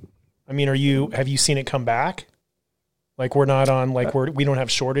supply? I mean, have you seen it come back? Like we're not on, like we don't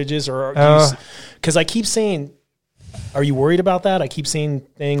have shortages, or because I keep saying, are you worried about that? I keep seeing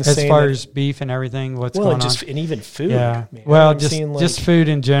things as saying far that, as beef and everything. What's going on? And even food. Yeah. Man. Well, I'm just seeing, just food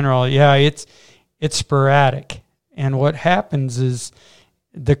in general. Yeah, it's sporadic, and what happens is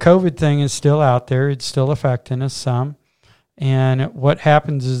the COVID thing is still out there. It's still affecting us some, and what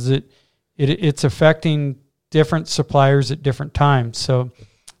happens is it's affecting different suppliers at different times. So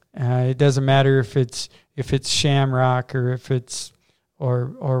it doesn't matter if it's Shamrock or if it's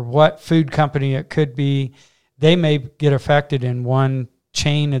or what food company it could be. They may get affected in one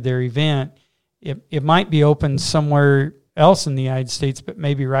chain of their event, it might be open somewhere else in the United States, but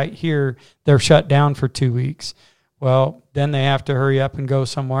maybe right here they're shut down for 2 weeks. Well, then they have to hurry up and go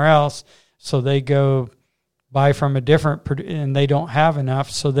somewhere else. So they go buy from a different, and they don't have enough.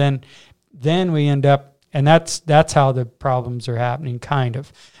 So then we end up, and that's how the problems are happening, kind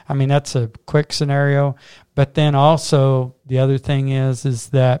of. I mean, that's a quick scenario. But then also the other thing is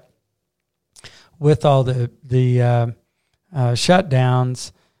that with all the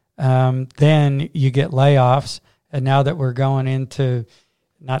shutdowns, then you get layoffs. And now that we're going into,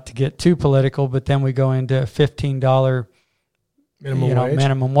 not to get too political, but then we go into $15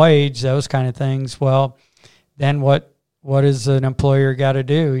 minimum wage, those kind of things. Well, then what does an employer got to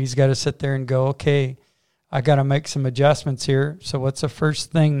do? He's got to sit there and go, okay, I got to make some adjustments here. So what's the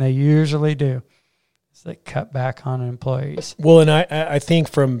first thing they usually do? Is they cut back on employees. Well, and I think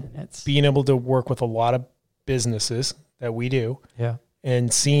from being able to work with a lot of businesses that we do, yeah,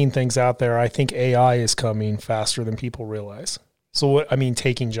 and seeing things out there, I think AI is coming faster than people realize. So,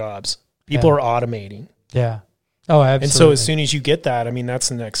 taking jobs. People are automating. Yeah. Oh, absolutely. And so as soon as you get that, that's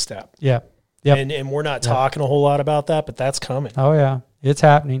the next step. Yeah. Yep. And we're not talking a whole lot about that, but that's coming. Oh, yeah. It's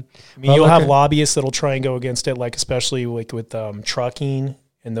happening. You'll have lobbyists that'll try and go against it, like especially like with trucking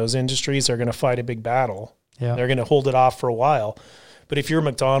and those industries. They're going to fight a big battle. Yeah. They're going to hold it off for a while. But if you're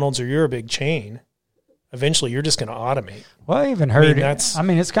McDonald's or you're a big chain, eventually you're just going to automate. Well, I even heard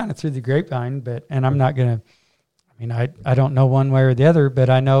it's kind of through the grapevine, and I'm not going to, I don't know one way or the other, but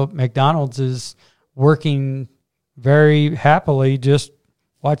I know McDonald's is working very happily just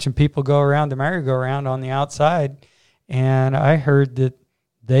watching people go around the merry-go-round on the outside. And I heard that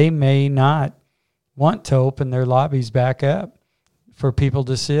they may not want to open their lobbies back up for people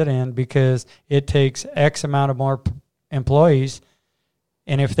to sit in because it takes X amount of more employees.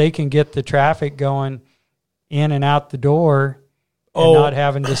 And if they can get the traffic going in and out the door and not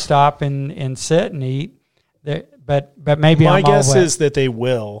having to stop and sit and eat, but maybe my guess is that they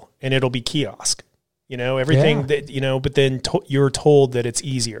will, and it'll be kiosk. Everything that, but then you're told that it's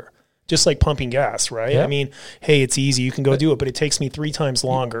easier. Just like pumping gas, right? Yep. Hey, it's easy. You can go do it, but it takes me 3 times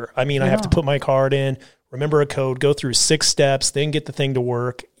longer. I have to put my card in, remember a code, go through 6 steps, then get the thing to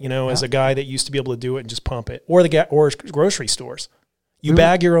work, as a guy that used to be able to do it and just pump it. Or or grocery stores. You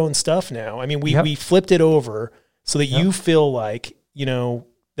bag your own stuff now. We flipped it over so that you feel like,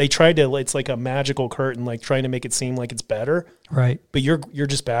 they tried to, it's like a magical curtain, like trying to make it seem like it's better. Right. But you're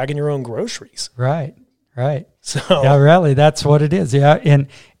just bagging your own groceries. Right. So yeah, really, that's what it is. Yeah. And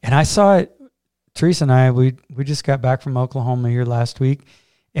I saw it, Teresa and I, we just got back from Oklahoma here last week,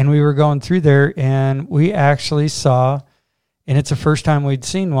 and we were going through there, and we actually saw, and it's the first time we'd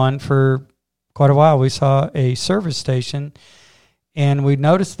seen one for quite a while. We saw a service station, and we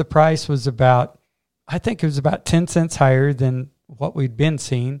noticed the price was about 10 cents higher than what we'd been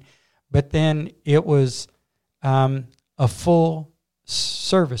seeing, but then it was a full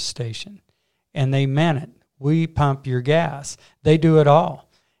service station, and they meant it. We pump your gas. They do it all.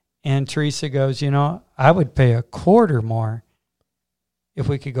 And Teresa goes, I would pay a quarter more if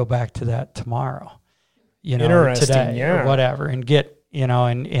we could go back to that tomorrow, today or whatever, and get,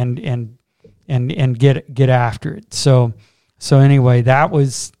 and get after it. So anyway, that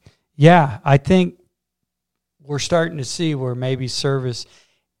was, I think we're starting to see where maybe service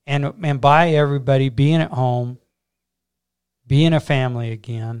and by everybody being at home, being a family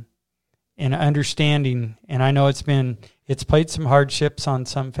again, and understanding, and I know it's played some hardships on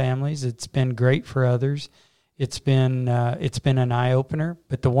some families. It's been great for others. It's been an eye opener.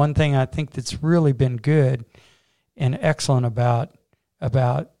 But the one thing I think that's really been good and excellent about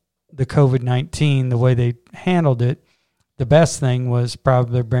the COVID-19, the way they handled it, the best thing was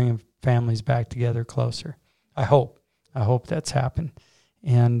probably bringing families back together closer. I hope that's happened,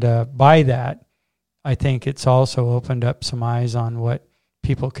 and by that, I think it's also opened up some eyes on what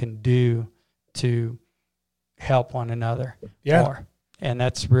people can do to help one another more. And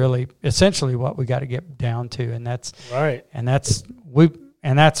that's really essentially what we got to get down to. And that's right. And that's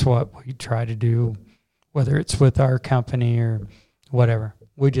what we try to do, whether it's with our company or whatever.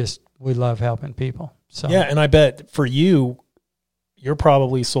 We love helping people. So yeah. And I bet for you, you're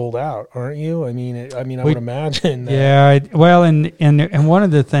probably sold out, aren't you? I would imagine that. Yeah. Well, and one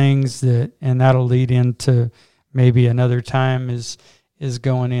of the things and that'll lead into maybe another time is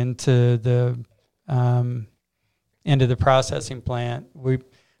going into the processing plant.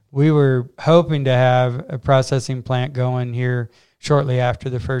 We were hoping to have a processing plant going here shortly after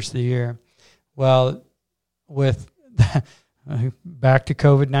the first of the year. Well, with back to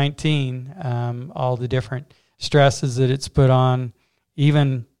COVID-19, all the different stresses that it's put on,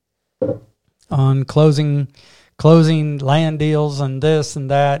 even on closing closing land deals and this and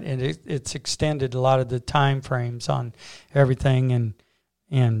that, and it's extended a lot of the time frames on everything,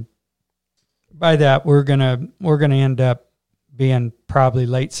 and by that we're gonna end up being probably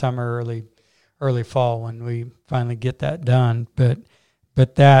late summer, early fall when we finally get that done. But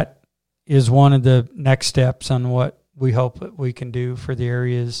that is one of the next steps on what we hope that we can do for the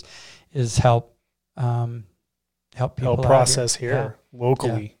areas is help people process out here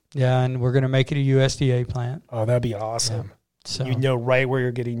locally. Yeah, and we're going to make it a USDA plant. Oh, that'd be awesome. Yeah. So you know right where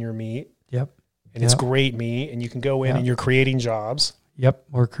you're getting your meat. Yep. And it's great meat, and you can go in and you're creating jobs. Yep,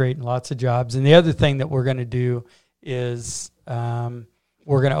 we're creating lots of jobs. And the other thing that we're going to do is we're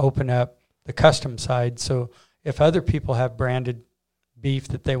going to open up the custom side. So if other people have branded beef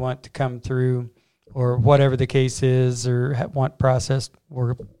that they want to come through, or whatever the case is, or want processed,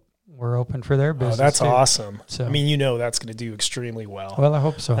 we're open for their business. Oh, that's too. awesome. So, I mean, that's going to do extremely well. Well, I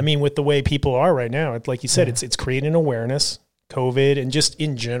hope so. I mean, with the way people are right now, like you said, it's creating awareness, COVID, and just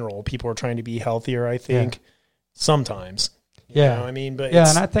in general, people are trying to be healthier, I think, sometimes. You know what I mean? But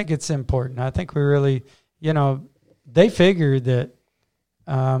and I think it's important. I think we really, they figure that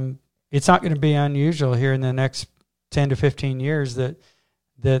it's not going to be unusual here in the next 10 to 15 years that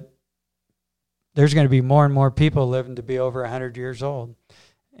there's going to be more and more people living to be over 100 years old.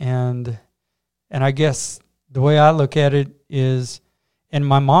 And I guess the way I look at it is, and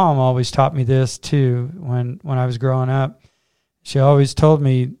my mom always taught me this too when I was growing up. She always told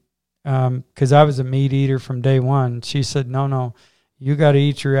me, because I was a meat eater from day one, she said, no, you got to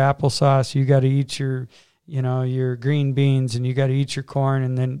eat your applesauce, you got to eat your green beans, and you got to eat your corn,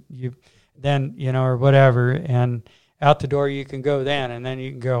 and then or whatever, and out the door you can go then, and then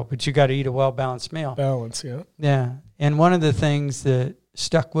you can go, but you got to eat a well-balanced meal. Balance, yeah. Yeah, and one of the things that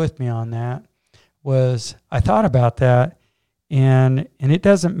stuck with me on that was I thought about that, and it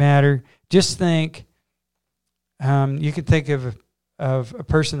doesn't matter. Just think, you can think of a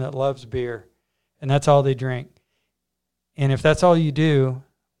person that loves beer, and that's all they drink. And if that's all you do,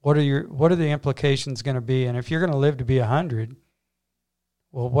 what are the implications going to be? And if you're going to live to be 100,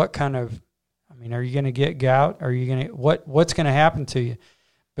 well, what kind of, are you going to get gout? Are you going to, what's going to happen to you?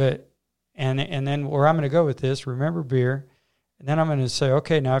 But, and then where I'm going to go with this, remember beer. And then I'm going to say,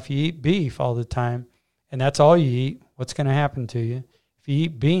 okay, now if you eat beef all the time and that's all you eat, what's going to happen to you? If you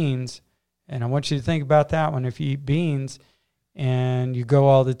eat beans, and I want you to think about that one, if you eat beans and you go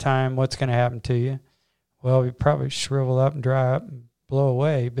all the time, what's going to happen to you? Well, you probably shrivel up and dry up and blow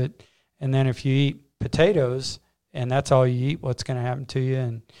away. And then if you eat potatoes and that's all you eat, what's going to happen to you?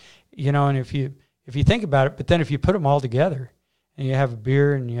 And, and if you think about it, but then if you put them all together and you have a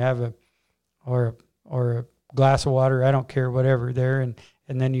beer and you have or a glass of water, I don't care, whatever there, and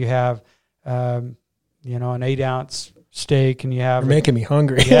then you have, an 8-ounce steak, and you have. You're making me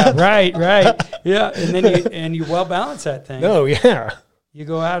hungry. Yeah, right, yeah, and then you well balance that thing. Oh yeah. You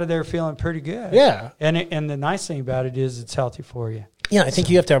go out of there feeling pretty good. Yeah, and the nice thing about it is it's healthy for you. Yeah, I think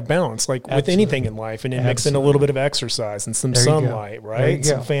you have to have balance, like with anything in life, and then mix in a little bit of exercise and some sunlight, right?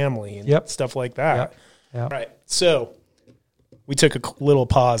 Some family and stuff like that. Yep. Right. So we took a little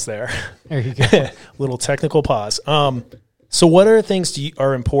pause there. There you go. Little technical pause. So what other things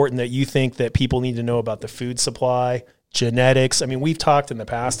are important that you think that people need to know about the food supply, genetics? I mean, we've talked in the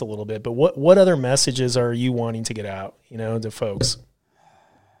past a little bit, but what other messages are you wanting to get out, to folks?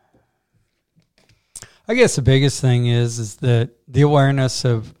 I guess the biggest thing is that the awareness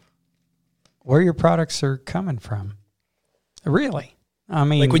of where your products are coming from. Really. I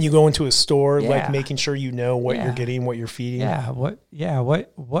mean, like when you go into a store, like making sure you know what you're getting, what you're feeding. What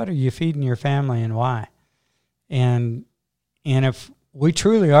are you feeding your family and why? And if we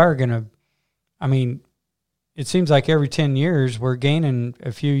truly are going to, it seems like every 10 years we're gaining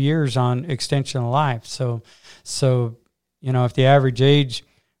a few years on extension of life. So if the average age,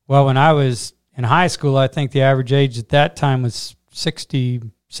 when I was in high school, I think the average age at that time was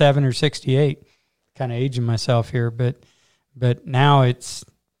 67 or 68. Kind of aging myself here, but now it's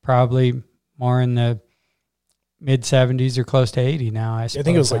probably more in the mid 70s or close to 80 now. I suppose. I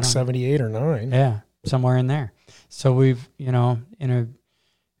think it was like 78 or 9. Yeah, somewhere in there. So we've, in a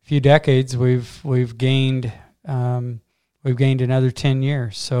few decades, we've gained another 10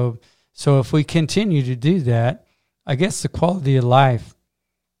 years. So if we continue to do that, I guess the quality of life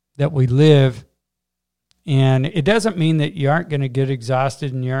that we live, and it doesn't mean that you aren't going to get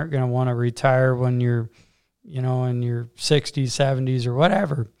exhausted and you aren't going to want to retire when you're, in your 60s, 70s, or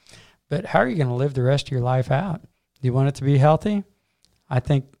whatever. But how are you going to live the rest of your life out? Do you want it to be healthy? I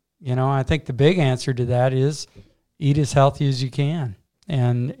think the big answer to that is eat as healthy as you can.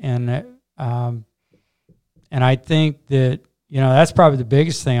 And I think that, that's probably the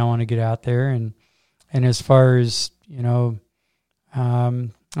biggest thing I want to get out there. And And as far as,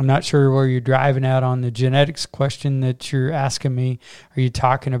 I'm not sure where you're driving at on the genetics question that you're asking me. Are you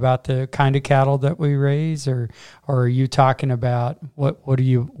talking about the kind of cattle that we raise, or are you talking about what are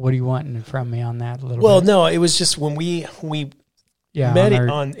you wanting from me on that a little bit? Well, no, it was just when we met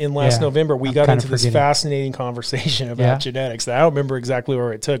in last November, we got into this fascinating conversation about genetics. I don't remember exactly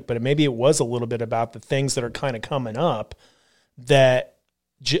where it took, but maybe it was a little bit about the things that are kind of coming up, that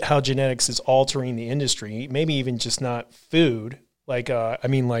how genetics is altering the industry, maybe even just not food. Like,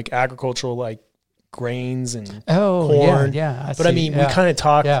 like agricultural, like grains and corn. Yeah. We kind of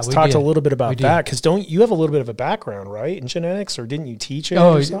talked a little bit about that, because don't you have a little bit of a background, right, in genetics, or didn't you teach it? I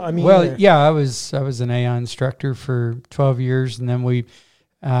was an AI instructor for 12 years, and then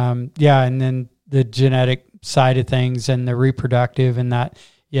and then the genetic side of things and the reproductive and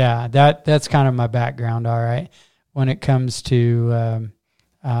that's kind of my background. All right, when it comes to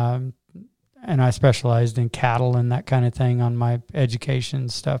and I specialized in cattle and that kind of thing on my education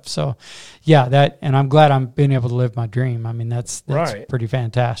stuff. So, and I'm glad I'm being able to live my dream. I mean, that's right. Pretty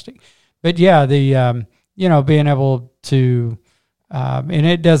fantastic. But the being able to, and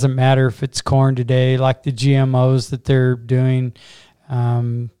it doesn't matter if it's corn today, like the GMOs that they're doing,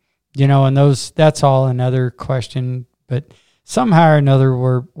 and that's all another question. But somehow or another,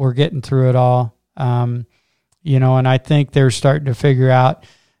 we're getting through it all, and I think they're starting to figure out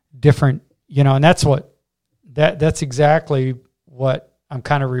different. And that's exactly what I'm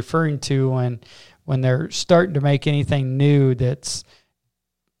kind of referring to when they're starting to make anything new, that's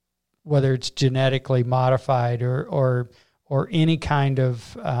whether it's genetically modified or any kind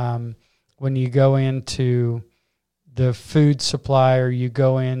of when you go into the food supply, or you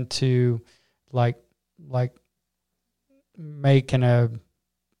go into like making a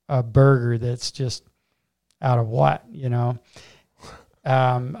burger that's just out of what,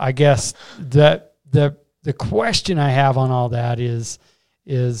 I guess that the question I have on all that is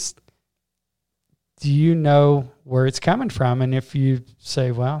do you know where it's coming from? And if you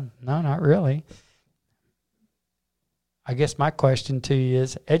say, well, no, not really, I guess my question to you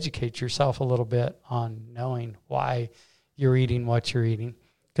is educate yourself a little bit on knowing why you're eating what you're eating,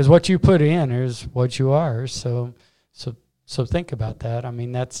 because what you put in is what you are. So think about that. I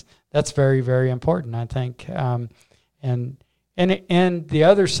mean, that's very, very important, I think. And the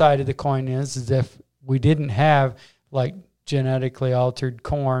other side of the coin is if we didn't have like genetically altered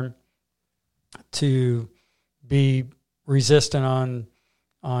corn to be resistant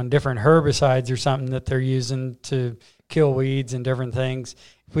on different herbicides or something that they're using to kill weeds and different things,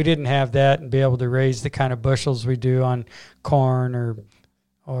 if we didn't have that and be able to raise the kind of bushels we do on corn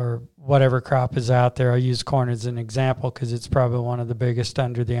or whatever crop is out there, I use corn as an example because it's probably one of the biggest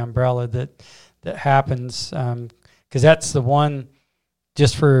under the umbrella that happens. Because that's the one,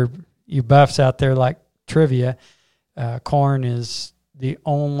 just for you buffs out there like trivia, corn is the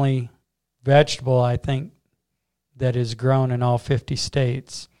only vegetable, I think, that is grown in all 50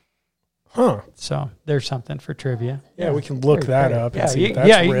 states. Huh. So there's something for trivia. Yeah, we can look that up and see if that's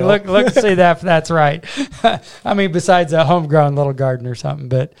real. You can look and see that if that's right. I mean, besides a homegrown little garden or something,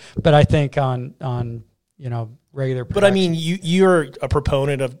 but I think on regular production. But I mean, you're a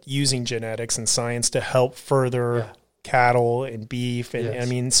proponent of using genetics and science to help further cattle and beef, and I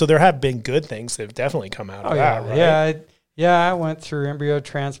mean, so there have been good things that have definitely come out of that, right? I went through embryo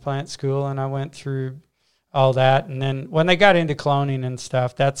transplant school, and I went through all that, and then when they got into cloning and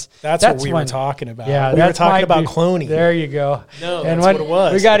stuff, that's what we were talking about. Yeah, we were talking about cloning. There you go. No, that's what it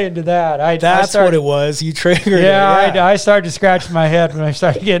was. We got into that. That's what it was. You triggered. Yeah, I started to scratch my head when I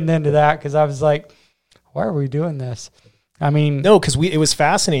started getting into that, because I was like, why are we doing this? I mean, no, because it was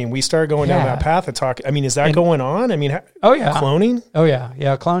fascinating. We started going down that path of talk. I mean, is that going on? I mean, cloning? Oh yeah,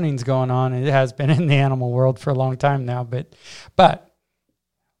 cloning's going on. It has been in the animal world for a long time now. But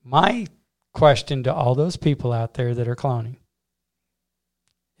my question to all those people out there that are cloning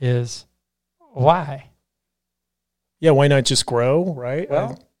is why? Yeah, why not just grow, right?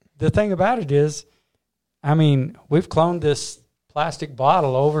 Well, the thing about it is, I mean, we've cloned this plastic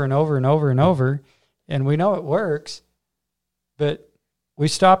bottle over and over and over and over, and we know it works. But we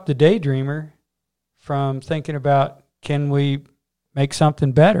stopped the daydreamer from thinking about, can we make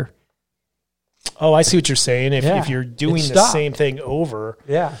something better? Oh, I see what you're saying. If you're doing the same thing over.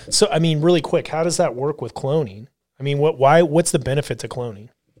 Yeah. So, I mean, really quick, how does that work with cloning? I mean, what's the benefit to cloning?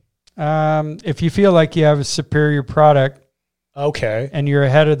 If you feel like you have a superior product, okay, and you're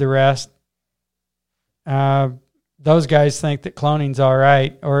ahead of the rest, those guys think that cloning's all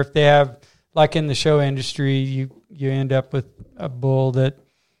right. Or if they have, like in the show industry, you end up with a bull that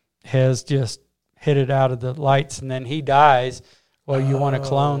has just hit it out of the lights and then he dies. Well, you want a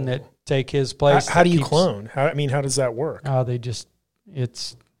clone that take his place. How do you clone? How does that work? They just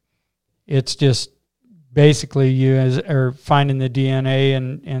it's just basically you are finding the DNA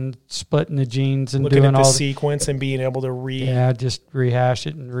and splitting the genes and looking doing at the all sequence and being able to just rehash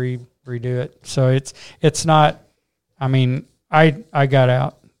it and redo it. So it's not. I mean, I got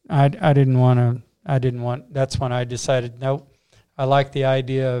out. I didn't want. That's when I decided, nope. I like the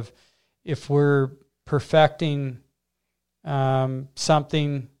idea of if we're perfecting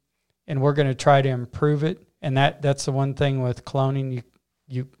something and we're going to try to improve it, and that's the one thing with cloning,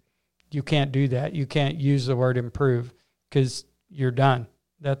 you can't do that. You can't use the word improve because you're done.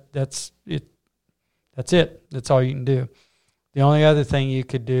 That's it. That's it. That's all you can do. The only other thing you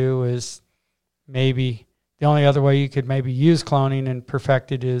could do is the only other way you could maybe use cloning and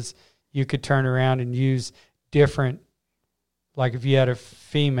perfect it is you could turn around and use different, like if you had a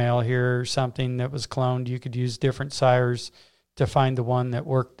female here or something that was cloned, you could use different sires to find the one that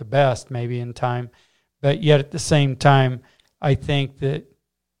worked the best maybe in time. But yet at the same time, I think that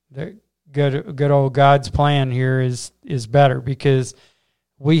the good old God's plan here is better because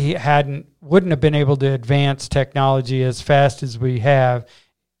we wouldn't have been able to advance technology as fast as we have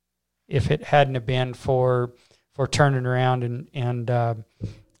if it hadn't have been for turning around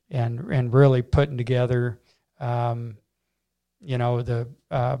and really putting together, the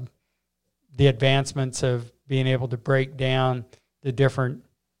advancements of being able to break down the different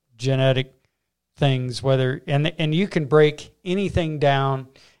genetic things, and you can break anything down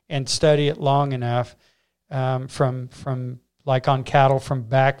and study it long enough, from like on cattle, from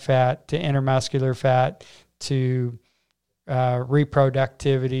back fat to intermuscular fat to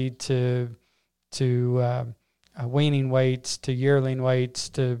reproductivity to weaning weights to yearling weights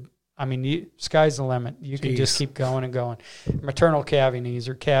to, sky's the limit. You can just keep going and going. Maternal cavities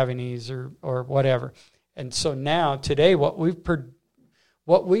or whatever. And so now today, what we've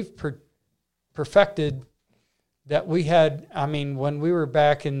perfected that we had, when we were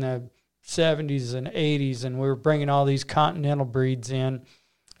back in the 70s and 80s and we were bringing all these continental breeds in,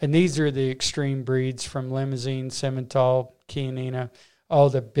 and these are the extreme breeds from Limousin, Simmental, Chianina, all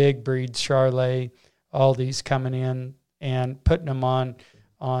the big breeds, Charolais, all these coming in and putting them on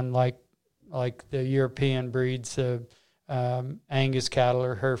like the European breeds, Angus cattle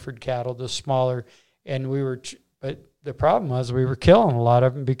or Hereford cattle, the smaller. And but the problem was we were killing a lot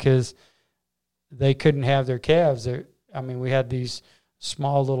of them because they couldn't have their calves. We had these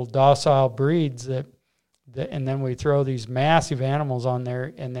small little docile breeds and then we throw these massive animals on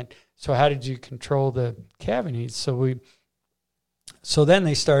there. And then, so how did you control the calving needs? So then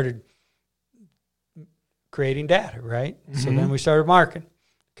they started creating data, right? Mm-hmm. So then we started marking.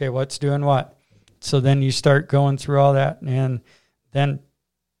 Okay, what's doing what? So then you start going through all that. And then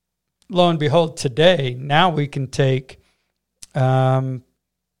lo and behold, today, now we can take a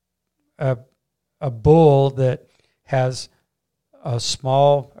bull that has a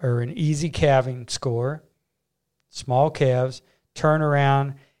small or an easy calving score, small calves, turn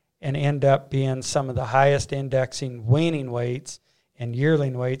around and end up being some of the highest indexing weaning weights and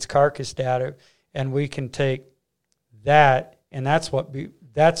yearling weights, carcass data, and we can take that, and that's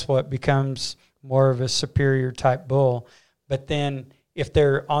what becomes more of a superior type bull. But then if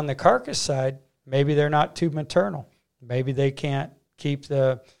they're on the carcass side, maybe they're not too maternal. Maybe they can't keep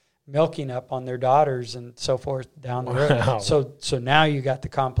the milking up on their daughters and so forth down the road. Wow. So now you got the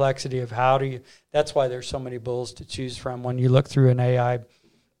complexity of that's why there's so many bulls to choose from when you look through an AI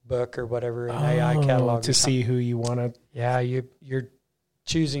book or whatever, an AI catalog. To see who you want to. Yeah, you're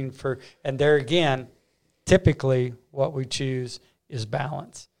choosing for, and there again, typically what we choose is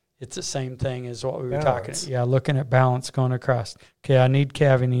balance. It's the same thing as what we were talking about. Yeah, looking at balance going across. Okay, I need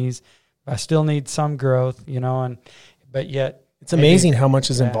calving ease. I still need some growth, but yet. It's amazing how much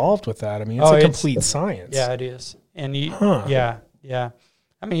is involved with that. It's a complete science. Yeah, it is. And you can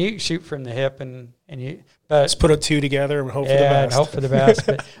shoot from the hip but just put a two together and hope for the best. And hope for the best.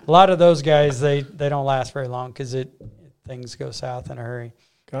 But a lot of those guys, they don't last very long because things go south in a hurry.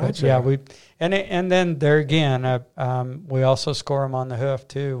 Gotcha. But and then there again, we also score them on the hoof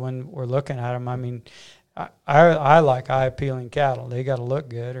too when we're looking at them. I like eye appealing cattle. They got to look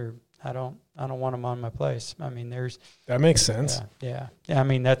good, or I don't want them on my place. That makes sense. Yeah.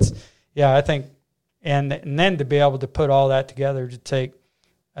 I think, and then to be able to put all that together to take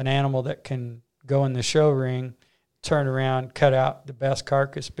an animal that can go in the show ring, turn around, cut out the best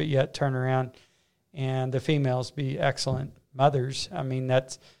carcass, but yet turn around and the females be excellent mothers.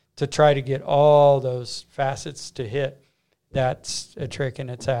 That's to try to get all those facets to hit. That's a trick in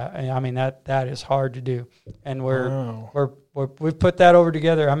its that is hard to do, and we're we've put that over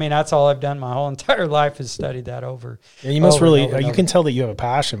together. I mean, that's all I've done my whole entire life is studied that over. Yeah, you must over really. and over You can tell that you have a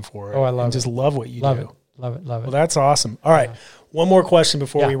passion for it. Oh, I love and it. Just love what you Love do. it. Love it. Love it. Well, that's awesome. All right, one more question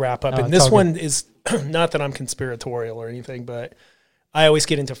before Yeah. we wrap up, No, and it's this all one is not that I'm conspiratorial or anything, but I always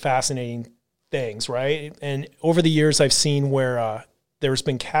get into fascinating things, right? And over the years, I've seen where there's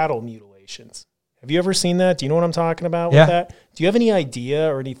been cattle mutilations. Have you ever seen that? Do you know what I'm talking about Yeah. with that? Do you have any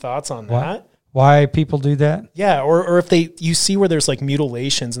idea or any thoughts on that? Why people do that? Yeah, or if you see where there's like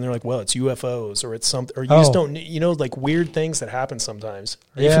mutilations and they're like, well, it's UFOs or it's something, or you just don't, like weird things that happen sometimes.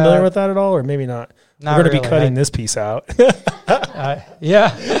 Are you familiar with that at all, or maybe not? Not We're going to really. be cutting this piece out.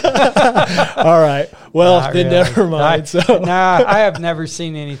 Yeah. All right. Well, Not then really. never mind. I have never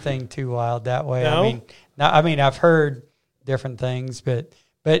seen anything too wild that way. No? I mean, I've heard different things, but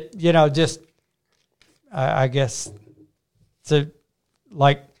just I guess it's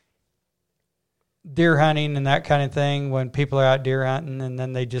like deer hunting and that kind of thing. When people are out deer hunting and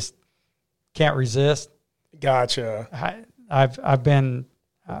then they just can't resist. Gotcha. I've been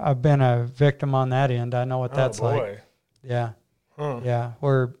a victim on that end. I know what that's like. Yeah. Huh. Yeah,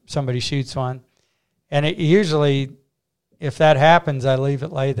 where somebody shoots one. And it usually, if that happens, I leave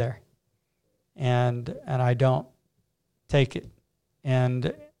it lay there. And I don't take it.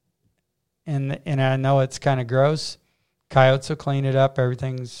 And I know it's kind of gross. Coyotes will clean it up.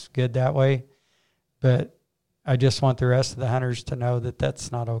 Everything's good that way. But I just want the rest of the hunters to know that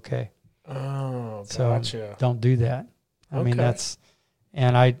that's not okay. Oh, So gotcha. don't do that. I mean, Okay.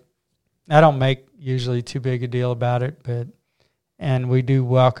 and I don't make usually too big a deal about it, and we do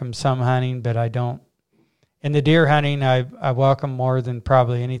welcome some hunting, but I don't. In the deer hunting, I welcome more than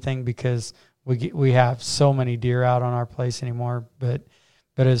probably anything because we have so many deer out on our place anymore. But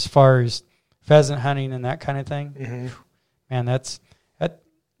as far as pheasant hunting and that kind of thing, Mm-hmm. man,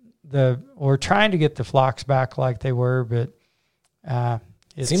 we're trying to get the flocks back like they were, but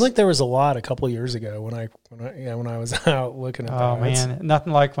It seemed like there was a lot a couple of years ago when I was out looking at that. Oh man,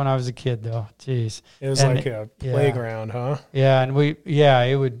 nothing like when I was a kid though. Jeez, It was like a playground, huh? Yeah, and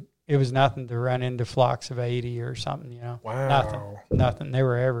it was nothing to run into flocks of 80 or something, Wow. Nothing. They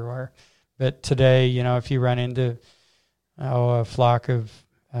were everywhere. But today, if you run into a flock of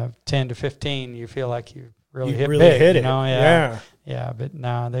 10 to 15, you feel like you really hit big, it. Yeah. Yeah, but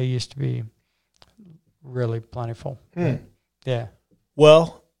no, they used to be really plentiful. Yeah.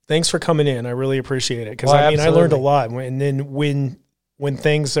 Well, thanks for coming in. I really appreciate it because Well, I learned a absolutely. lot. And then when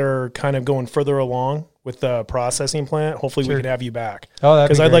things are kind of going further along with the processing plant, hopefully we Sure. can have you back. Oh, that'd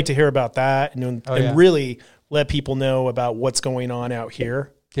Because be I'd great. like to hear about that and yeah. really let people know about what's going on out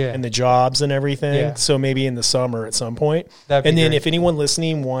here Yeah. and the jobs and everything. Yeah. So maybe in the summer at some point. That'd be And then great. if anyone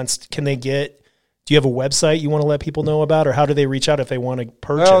listening do you have a website you want to let people know about, or how do they reach out if they want to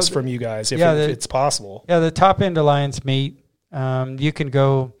purchase from you guys, if it's possible? Yeah, the Top End Alliance meet. You can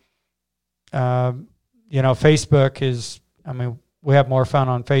go, Facebook is, we have more fun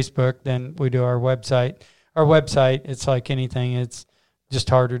on Facebook than we do our website. Our website, it's like anything, it's just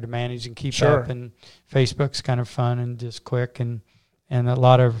harder to manage and keep Sure. up. And Facebook's kind of fun and just quick, and a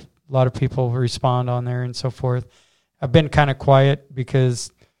lot of people respond on there and so forth. I've been kind of quiet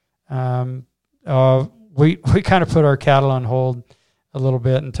because we kind of put our cattle on hold a little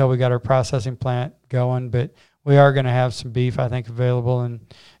bit until we got our processing plant going, but we are going to have some beef, I think, available in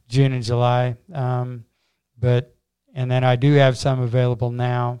June and July. And then I do have some available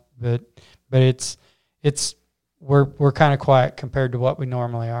now, but we're kind of quiet compared to what we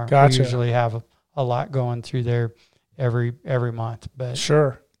normally are. Gotcha. We usually have a lot going through there every month, but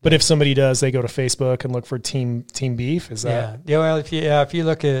Sure. But if somebody does, they go to Facebook and look for Team Beef. Is that yeah. Well, if you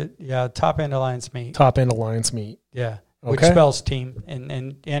look at Top End Alliance meat, Top End Alliance meat? yeah, which Okay. spells team,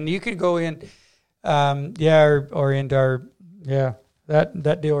 and you can go in, or into our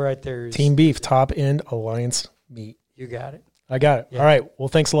that deal right there is Team Beef, Top End Alliance meat. You got it. I got it. Yeah. All right. Well,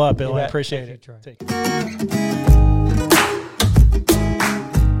 thanks a lot, Bill. You I bet. appreciate Thank it. you, Troy. Take care.